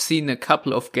 I've seen a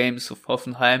couple of games of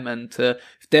Hoffenheim, and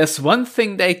if there's one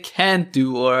thing they can't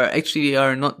do, or actually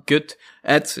are not good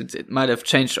at, it might have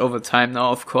changed over time now,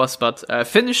 of course, but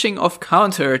finishing off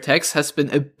counterattacks has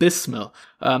been abysmal,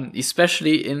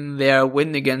 especially in their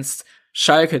win against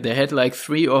Schalke. They had like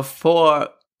 3 or 4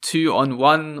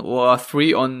 2-on-1 or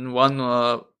 3-on-1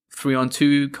 or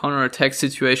 3-on-2 counterattack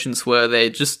situations where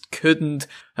they just couldn't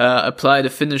apply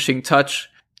the finishing touch.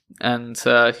 And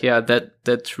that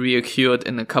reoccurred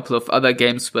in a couple of other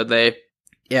games where they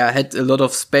had a lot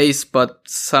of space, but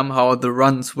somehow the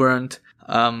runs weren't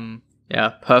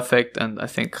perfect. And I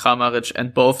think Kramaric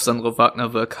and both Sandro Wagner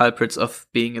were culprits of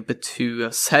being a bit too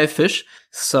selfish.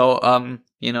 So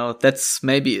that's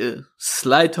maybe a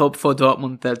slight hope for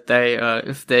Dortmund that they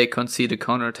if they concede a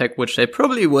counterattack, which they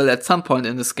probably will at some point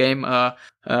in this game,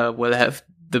 will have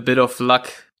the bit of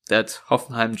luck that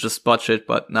Hoffenheim just botched it,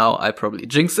 but now I probably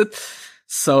jinxed it.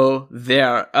 So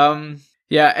there.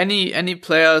 Any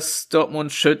players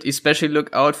Dortmund should especially look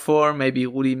out for? Maybe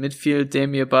Rudi midfield,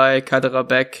 Demirbay,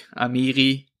 Kaderabek,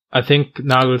 Amiri. I think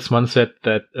Nagelsmann said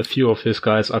that a few of his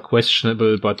guys are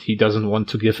questionable, but he doesn't want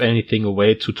to give anything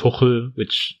away to Tuchel,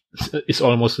 which is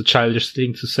almost a childish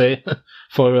thing to say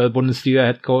for a Bundesliga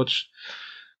head coach.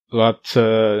 But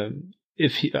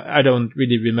I don't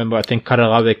really remember. I think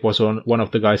Kaderabek was one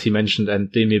of the guys he mentioned, and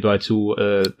Demirbay too,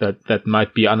 that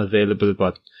might be unavailable,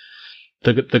 but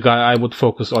the guy I would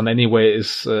focus on anyway is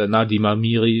Nadim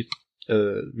Amiri,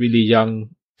 really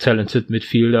young, talented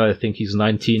midfielder. I think he's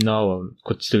 19 now, or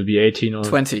could still be 18 or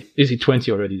 20. Is he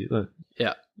 20 already?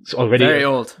 Yeah. It's already very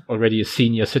old. Already a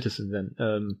senior citizen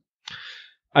then.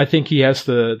 I think he has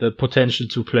the potential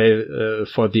to play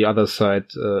for the other side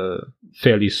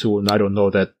fairly soon. I don't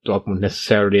know that Dortmund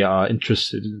necessarily are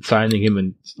interested in signing him,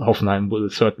 and Hoffenheim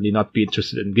will certainly not be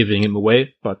interested in giving him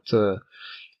away, but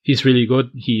he's really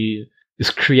good. He is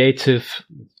creative,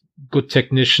 good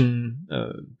technician,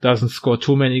 doesn't score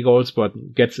too many goals, but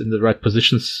gets in the right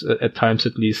positions at times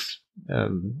at least.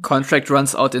 Contract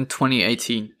runs out in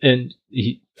 2018. And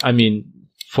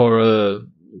for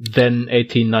then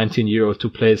 18, 19 euro to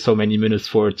play so many minutes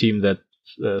for a team that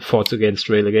fought against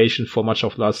relegation for much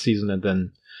of last season, and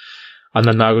then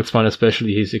under Nagelsmann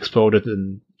especially, he's exploded,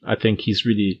 and I think he's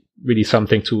really, really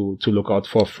something to look out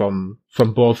for from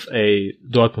both a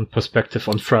Dortmund perspective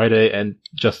on Friday and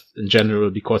just in general,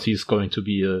 because he's going to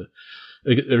be a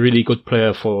really good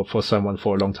player for someone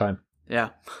for a long time. Yeah.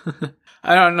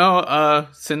 I don't know,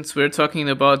 since we're talking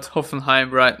about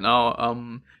Hoffenheim right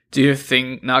now, do you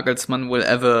think Nagelsmann will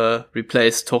ever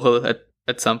replace Tuchel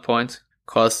at some point?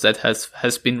 Because that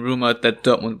has been rumored that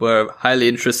Dortmund were highly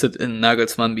interested in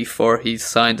Nagelsmann before he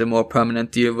signed a more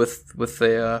permanent deal with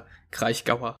the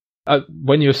Kraichgauer.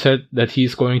 When you said that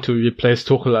he's going to replace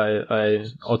Tuchel, I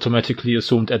automatically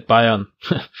assumed at Bayern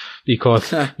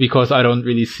because I don't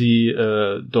really see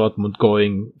Dortmund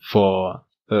going for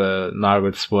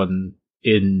Nagelsmann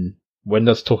when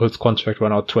does Tuchel's contract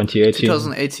run out? 2018.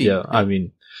 2018. Yeah, I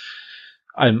mean,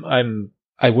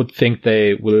 I would think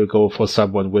they will go for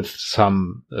someone with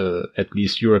some at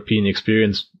least European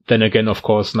experience. Then again, of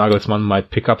course, Nagelsmann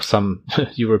might pick up some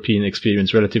European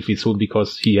experience relatively soon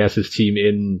because he has his team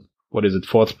in, what is it,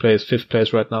 4th place, 5th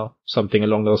place right now, something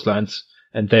along those lines.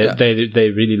 And they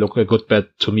really look a good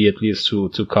bet to me, at least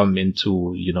to come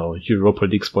into, Europa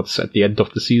League spots at the end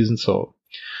of the season. So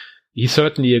he's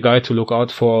certainly a guy to look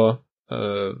out for.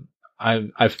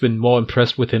 I've been more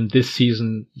impressed with him this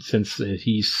season since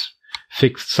he's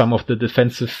fixed some of the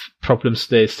defensive problems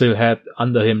they still had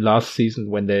under him last season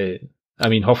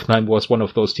Hoffenheim was one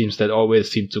of those teams that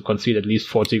always seemed to concede at least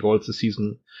 40 goals a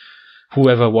season,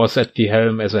 whoever was at the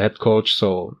helm as a head coach.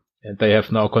 So, and they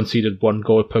have now conceded 1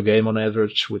 goal per game on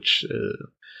average, which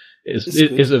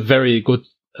is a very good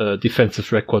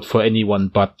defensive record for anyone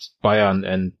but Bayern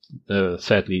and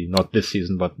sadly not this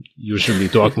season, but usually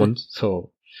Dortmund.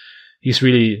 So he's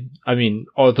really,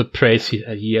 all the praise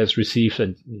he has received,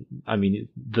 and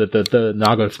the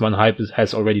Nagelsmann hype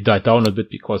has already died down a bit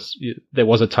because there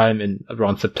was a time in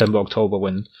around September, October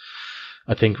when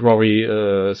I think Rory,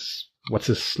 what's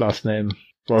his last name?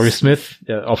 Rory Smith,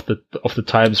 of the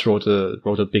Times wrote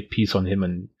a big piece on him,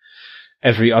 and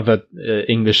every other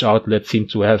English outlet seemed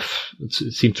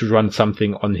to run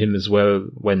something on him as well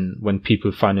when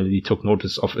people finally took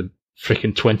notice of a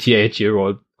freaking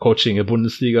 28-year-old coaching a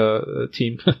Bundesliga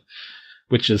team,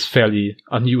 which is fairly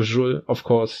unusual, of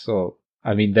course. So,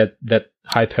 that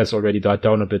hype has already died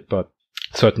down a bit, but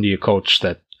certainly a coach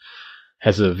that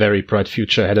has a very bright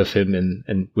future ahead of him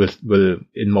and will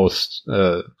in most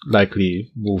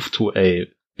likely move to a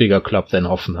bigger club than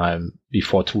Hoffenheim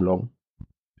before too long.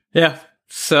 Yeah.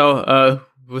 So,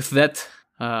 with that,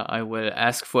 I will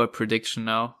ask for a prediction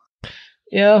now.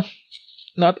 Yeah.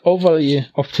 Not overly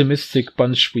optimistic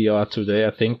bunch we are today,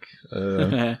 I think.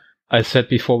 I said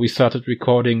before we started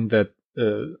recording that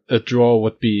a draw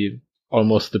would be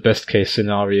almost the best case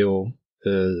scenario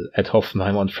at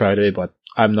Hoffenheim on Friday, but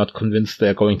I'm not convinced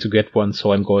they're going to get one,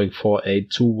 so I'm going for a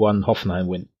 2-1 Hoffenheim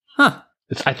win. Huh.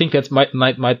 I think that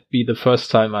might be the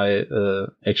first time I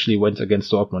actually went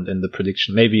against Dortmund in the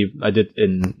prediction. Maybe I did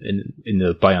in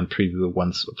the Bayern preview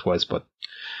once or twice, but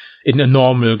in a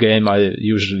normal game, I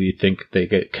usually think they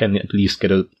can at least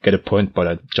get a point, but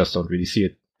I just don't really see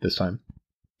it this time.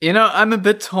 I'm a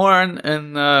bit torn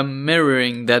in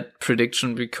mirroring that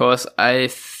prediction because I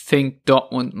think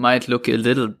Dortmund might look a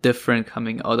little different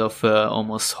coming out of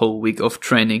almost whole week of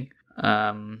training.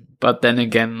 But then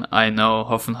again, I know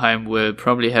Hoffenheim will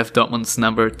probably have Dortmund's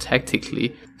number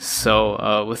tactically.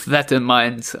 So with that in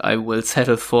mind, I will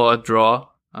settle for a draw,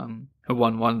 a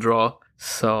 1-1 draw.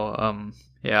 So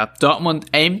yeah, Dortmund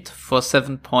aimed for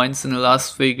 7 points in the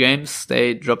last 3 games.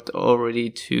 They dropped already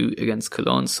 2 against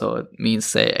Cologne, so it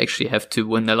means they actually have to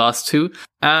win the last 2.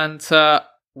 And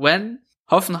when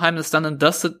Hoffenheim is done and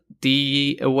dusted,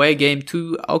 the away game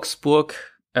to Augsburg,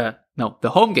 the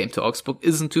home game to Augsburg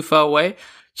isn't too far away.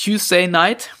 Tuesday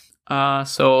night,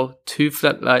 so 2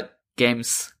 floodlight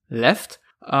games left.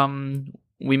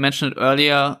 We mentioned it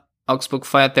earlier, Augsburg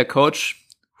fired their coach.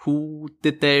 Who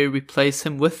did they replace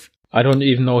him with? I don't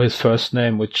even know his first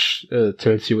name, which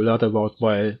tells you a lot about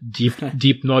my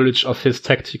deep knowledge of his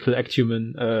tactical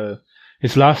acumen.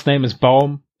 His last name is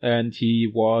Baum, and he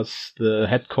was the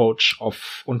head coach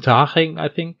of Unterhaching, I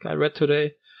think I read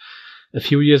today. A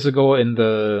few years ago in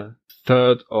the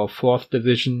 3rd or 4th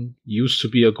division, used to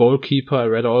be a goalkeeper, I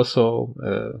read also.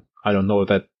 I don't know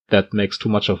that makes too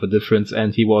much of a difference,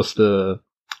 and he was the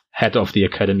head of the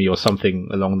academy or something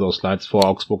along those lines for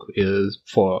Augsburg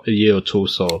for a year or two,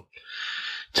 so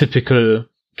typical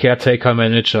caretaker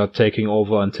manager taking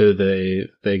over until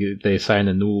they sign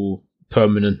a new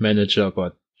permanent manager.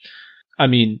 But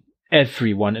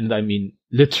everyone, and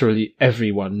literally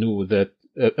everyone knew that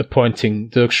appointing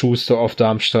Dirk Schuster of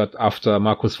Darmstadt after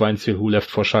Markus Weinzierl, who left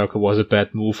for Schalke, was a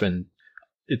bad move. And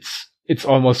it's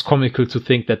almost comical to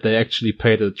think that they actually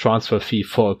paid a transfer fee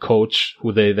for a coach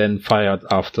who they then fired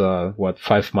after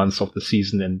 5 months of the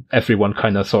season, and everyone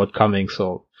kind of saw it coming.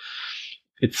 So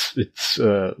it's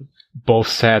both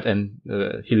sad and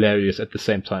hilarious at the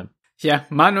same time. Yeah,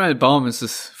 Manuel Baum is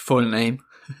his full name.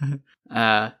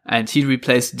 And he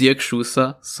replaced Dirk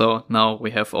Schuster. So now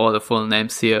we have all the full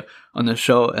names here on the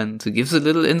show, and it gives a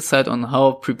little insight on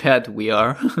how prepared we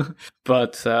are.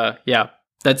 But yeah,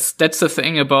 that's the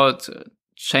thing about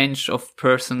change of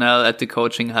personnel at the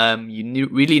coaching helm. You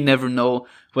really never know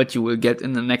what you will get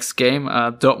in the next game.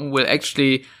 Dortmund will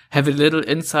actually have a little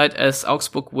insight as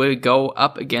Augsburg will go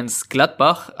up against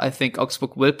Gladbach. I think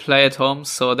Augsburg will play at home,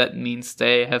 so that means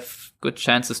they have good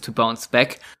chances to bounce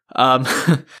back.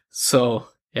 So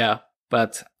yeah,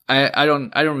 but I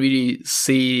don't really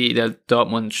see that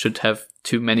Dortmund should have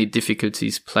too many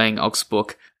difficulties playing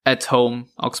Augsburg at home.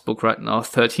 Augsburg right now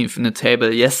 13th in the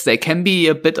table. Yes, they can be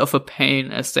a bit of a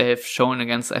pain, as they have shown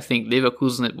against, I think,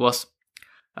 Leverkusen it was,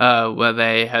 where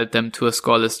they held them to a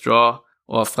scoreless draw,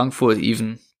 or Frankfurt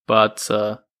even. But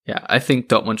yeah, I think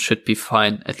Dortmund should be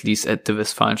fine, at least at the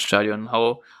Westfalenstadion.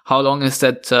 How long is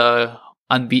that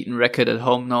unbeaten record at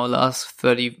home now? Last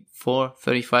 34,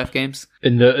 35 games?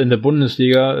 In the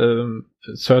Bundesliga,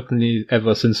 certainly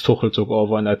ever since Tuchel took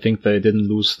over, and I think they didn't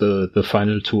lose the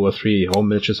final 2 or 3 home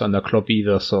matches under Klopp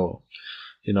either. So,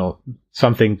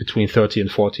 something between 30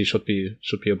 and 40 should be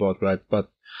about right. But,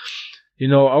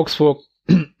 Augsburg,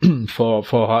 for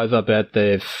however bad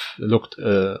they've looked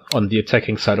on the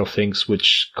attacking side of things,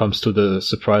 which comes to the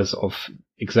surprise of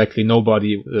exactly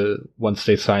nobody once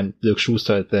they signed Dirk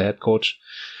Schuster as their head coach.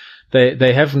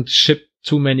 They haven't shipped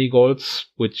too many goals,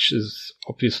 which is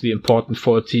obviously important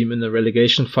for a team in a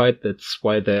relegation fight. That's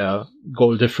why their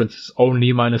goal difference is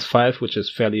only -5, which is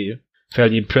fairly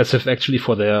impressive actually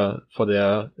for their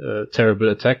terrible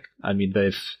attack. I mean,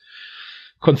 they've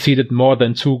conceded more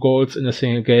than 2 goals in a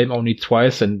single game only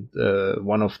twice, and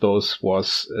one of those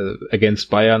was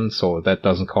against Bayern, so that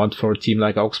doesn't count for a team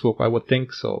like Augsburg, I would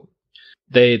think. So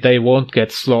they won't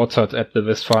get slaughtered at the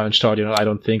Westfalenstadion, I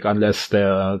don't think, unless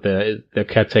their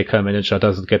caretaker manager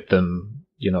doesn't get them,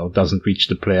 doesn't reach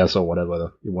the players or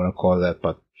whatever you want to call that.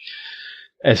 But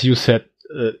as you said,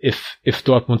 if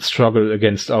Dortmund struggle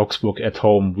against Augsburg at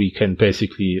home, we can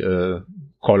basically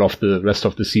call off the rest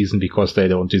of the season, because they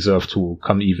don't deserve to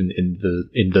come even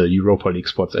in the Europa League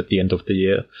spots at the end of the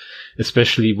year,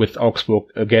 especially with Augsburg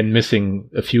again missing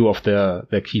a few of their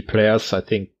key players. I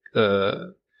think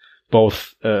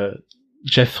both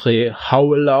Jeffrey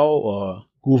Hauelau or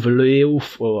Gouveleu,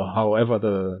 or however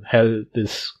the hell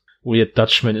this weird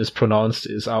Dutchman is pronounced,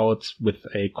 is out with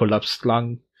a collapsed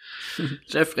lung.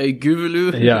 Jeffrey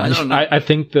Gouveleu? Yeah, I don't know. I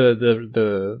think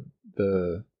the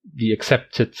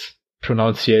accepted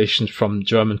pronunciation from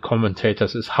German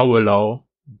commentators is Hauelau.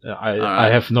 I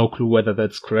have no clue whether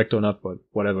that's correct or not, but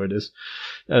whatever it is.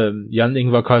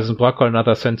 Jan-Ingvar Kaisenbracker,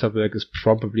 another centre back, is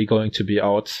probably going to be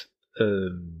out.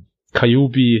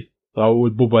 Kajubi,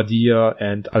 Raoul Bobadilla,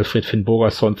 and Alfred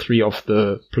Finnbogason, 3 of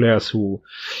the players who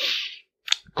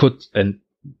could and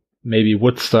maybe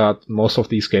would start most of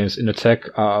these games in attack,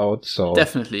 are out. So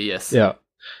definitely, yes. Yeah.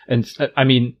 And I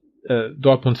mean,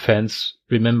 Dortmund fans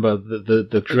remember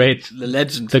the great, the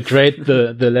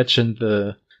legend,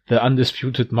 the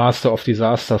undisputed master of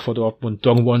disaster for Dortmund,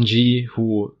 Dong Won-ji,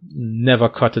 who never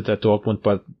cut it at Dortmund,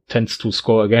 but tends to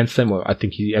score against them. Or I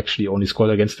think he actually only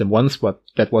scored against them once, but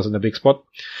that wasn't a big spot.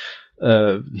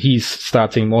 He's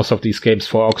starting most of these games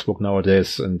for Augsburg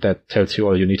nowadays, and that tells you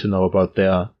all you need to know about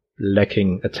their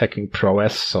lacking attacking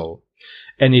prowess. So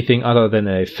anything other than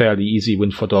a fairly easy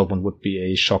win for Dortmund would be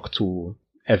a shock to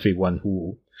everyone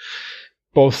who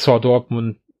both saw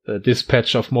Dortmund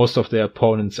dispatch of most of their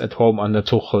opponents at home under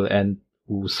Tuchel, and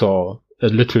who saw a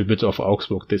little bit of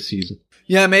Augsburg this season.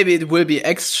 Yeah, maybe it will be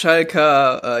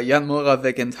ex-Schalker Jan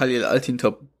Moravec and Halil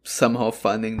Altintop somehow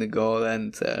finding the goal,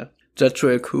 and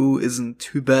Joshua Koo isn't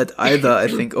too bad either, I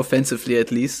think, offensively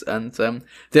at least. And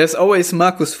there's always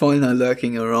Markus Vollner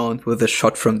lurking around with a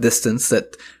shot from distance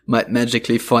that might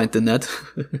magically find the net.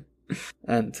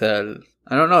 And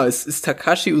I don't know, is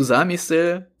Takashi Uzami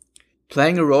still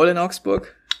playing a role in Augsburg?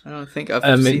 I don't think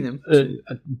I've seen him.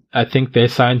 I think they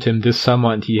signed him this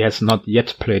summer, and he has not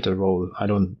yet played a role. I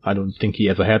don't think he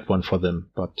ever had one for them.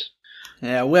 But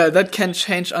yeah, well, that can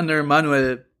change under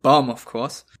Manuel Baum, of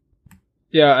course.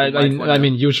 Yeah, I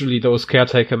mean, usually those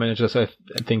caretaker managers, I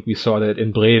think we saw that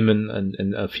in Bremen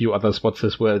and a few other spots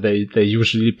as well. They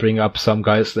usually bring up some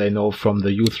guys they know from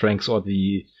the youth ranks or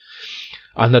the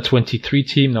under 23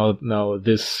 team. Now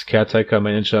this caretaker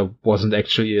manager wasn't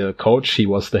actually a coach. He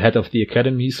was the head of the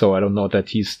academy. So I don't know that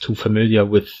he's too familiar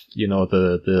with,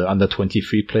 the under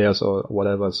 23 players or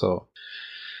whatever. So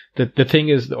the thing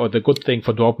is, or the good thing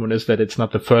for Dortmund is that it's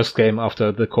not the first game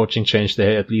after the coaching change.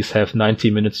 They at least have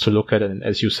 90 minutes to look at it. And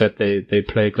as you said, they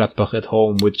play Gladbach at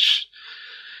home, which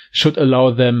should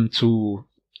allow them to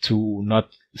not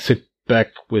sit back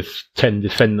with 10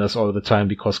 defenders all the time,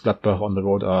 because Gladbach on the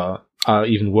road are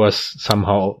even worse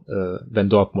somehow than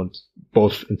Dortmund,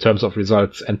 both in terms of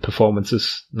results and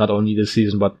performances, not only this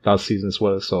season but last season as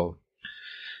well. So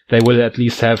they will at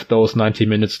least have those 90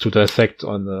 minutes to dissect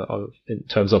in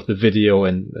terms of the video,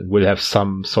 and will have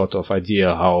some sort of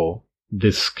idea how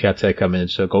this caretaker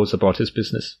manager goes about his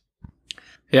business.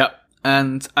 Yeah.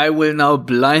 And I will now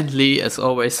blindly, as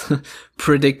always,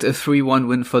 predict a 3-1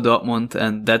 win for Dortmund,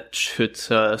 and that should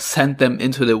send them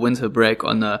into the winter break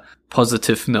on a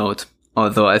positive note.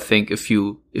 Although I think if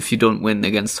you don't win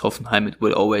against Hoffenheim, it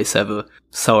will always have a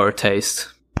sour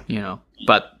taste,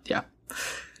 But yeah.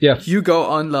 Yeah. You go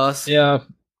on, Lars. Yeah,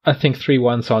 I think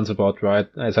 3-1 sounds about right.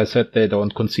 As I said, they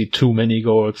don't concede too many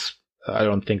goals. I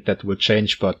don't think that will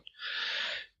change, but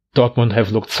Dortmund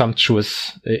have looked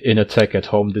sumptuous in attack at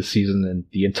home this season and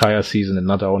the entire season, and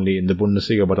not only in the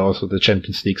Bundesliga but also the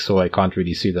Champions League, so I can't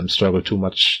really see them struggle too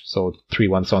much. So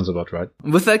 3-1 sounds about right.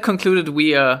 With that concluded,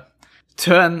 we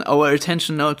turn our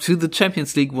attention now to the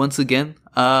Champions League once again.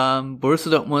 Borussia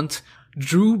Dortmund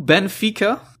drew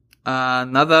Benfica,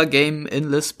 another game in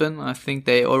Lisbon. I think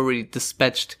they already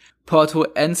dispatched Porto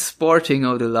and Sporting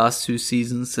over the last 2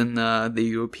 seasons in the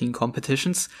European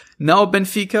competitions. Now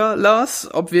Benfica, Lars,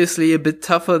 obviously a bit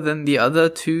tougher than the other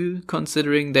two,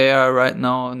 considering they are right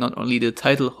now not only the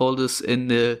title holders in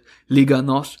the Liga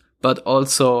Nord, but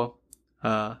also,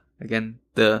 again,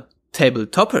 the table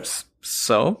toppers.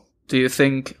 So, do you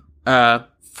think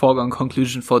foregone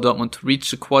conclusion for Dortmund to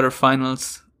reach the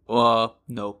quarterfinals, or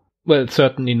no? Well,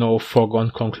 certainly no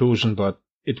foregone conclusion, but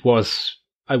it was,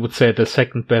 I would say, the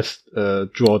second best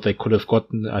draw they could have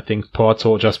gotten. I think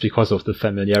Porto, just because of the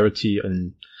familiarity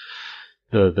and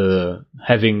the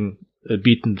having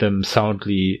beaten them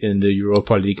soundly in the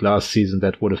Europa League last season,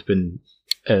 that would have been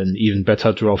an even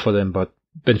better draw for them. But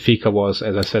Benfica was,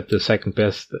 as I said, the second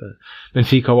best.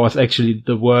 Benfica was actually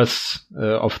the worst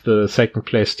of the second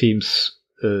place teams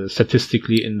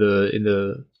statistically in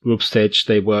the group stage.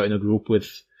 They were in a group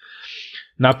with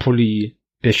Napoli,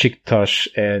 Besiktas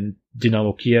and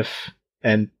Dynamo Kiev,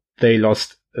 and they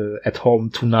lost at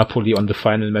home to Napoli on the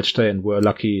final match day, and were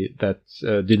lucky that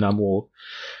Dynamo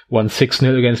won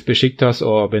 6-0 against Besiktas,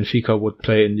 or Benfica would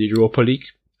play in the Europa League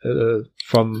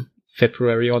from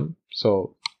February on.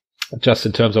 So just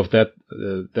in terms of that,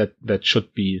 that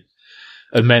should be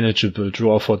a manageable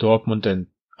draw for Dortmund. And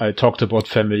I talked about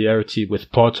familiarity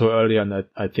with Porto earlier, and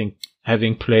I think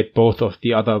having played both of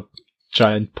the other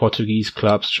giant Portuguese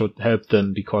clubs should help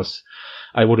them, because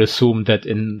I would assume that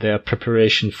in their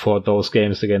preparation for those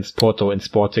games against Porto and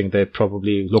Sporting, they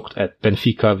probably looked at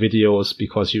Benfica videos,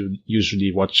 because you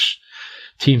usually watch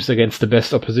teams against the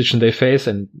best opposition they face,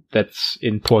 and that's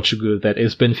in Portugal, that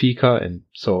is Benfica, and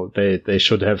so they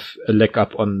should have a leg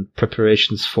up on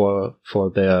preparations for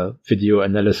their video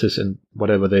analysis and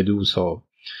whatever they do. So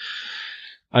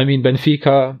I mean,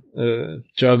 Benfica,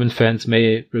 German fans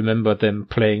may remember them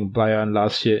playing Bayern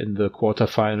last year in the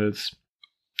quarterfinals.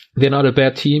 They're not a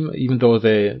bad team, even though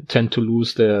they tend to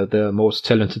lose their most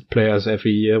talented players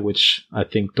every year, which I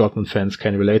think Dortmund fans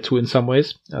can relate to in some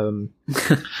ways.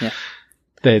 Yeah.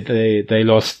 They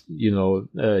lost,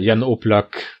 Jan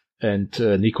Oblak and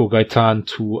Nico Gaetan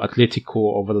to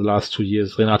Atletico over the last 2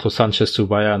 years. Renato Sanchez to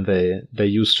Bayern. They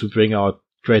used to bring out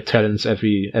great talents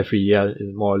every year,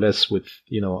 more or less, with,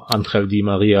 Angel Di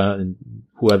Maria and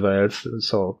whoever else.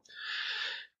 So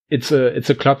it's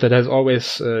a club that has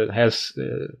always has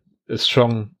a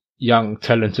strong, young,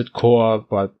 talented core,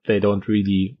 but they don't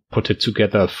really put it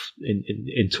together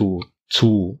into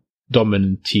two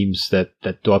dominant teams that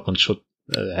Dortmund should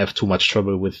have too much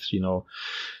trouble with.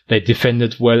 They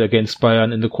defended well against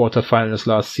Bayern in the quarterfinals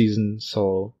last season,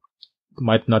 so it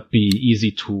might not be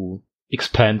easy to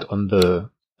expand on the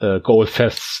goal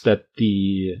fests that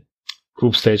the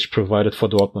group stage provided for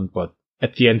Dortmund, but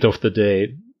at the end of the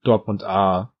day, Dortmund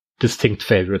are distinct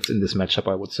favorites in this matchup,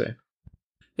 I would say.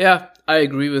 Yeah, I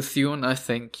agree with you, and I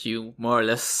think you more or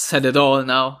less said it all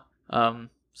now.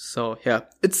 So yeah,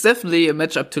 it's definitely a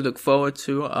matchup to look forward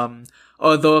to.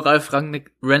 Although Ralf Rangnick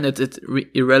rendered it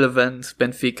irrelevant,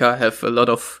 Benfica have a lot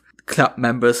of club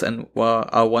members and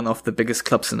are one of the biggest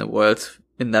clubs in the world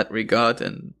in that regard,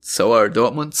 and so are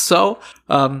Dortmund. So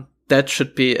that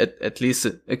should be at least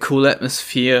a cool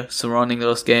atmosphere surrounding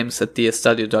those games at the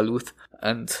Estadio Duluth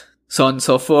and so on and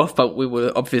so forth. But we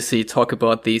will obviously talk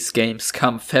about these games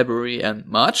come February and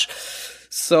March.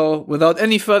 So without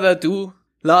any further ado,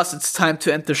 Lars, it's time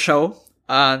to end the show.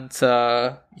 And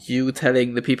you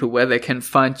telling the people where they can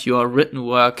find your written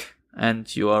work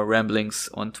and your ramblings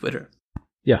on Twitter.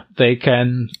 Yeah, they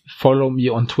can follow me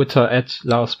on Twitter at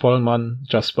Lars Pollmann,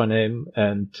 just my name,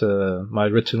 and my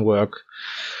written work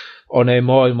on a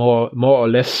more or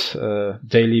less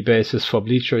daily basis for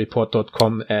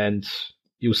BleacherReport.com, and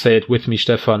you say it with me,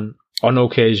 Stefan, on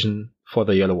occasion for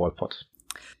the Yellow Wall Pod.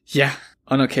 Yeah,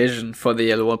 on occasion for the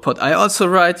Yellow Wall Pod. I also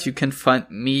write. You can find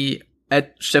me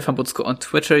at Stefan Butzko on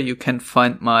Twitter. You can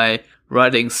find my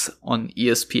writings on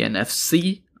ESPN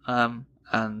FC.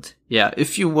 And yeah,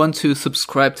 if you want to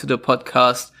subscribe to the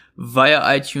podcast via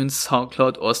iTunes,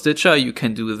 SoundCloud, or Stitcher, you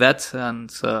can do that. And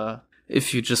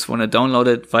if you just want to download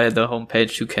it via the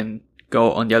homepage, you can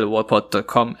go on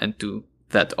yellowwallpod.com and do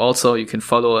that also. You can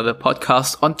follow the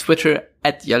podcast on Twitter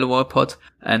at yellowwallpod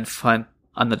and find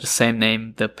under the same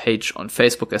name the page on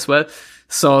Facebook as well.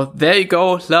 So there you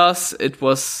go, Lars. It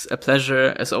was a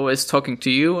pleasure, as always, talking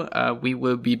to you. We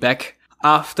will be back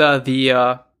after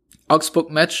the Augsburg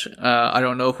match. I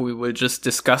don't know if we will just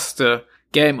discuss the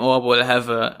game or we'll have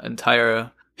an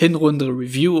entire Hinrunde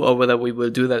review, or whether we will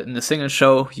do that in a single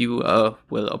show. You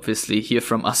will obviously hear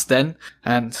from us then.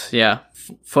 And yeah,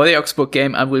 for the Augsburg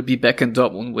game, I will be back in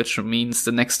Dortmund, which means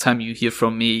the next time you hear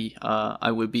from me,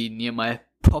 I will be near my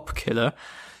pop killer.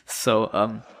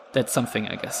 So that's something,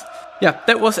 I guess. Yeah,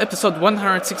 that was episode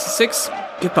 166.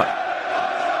 Goodbye.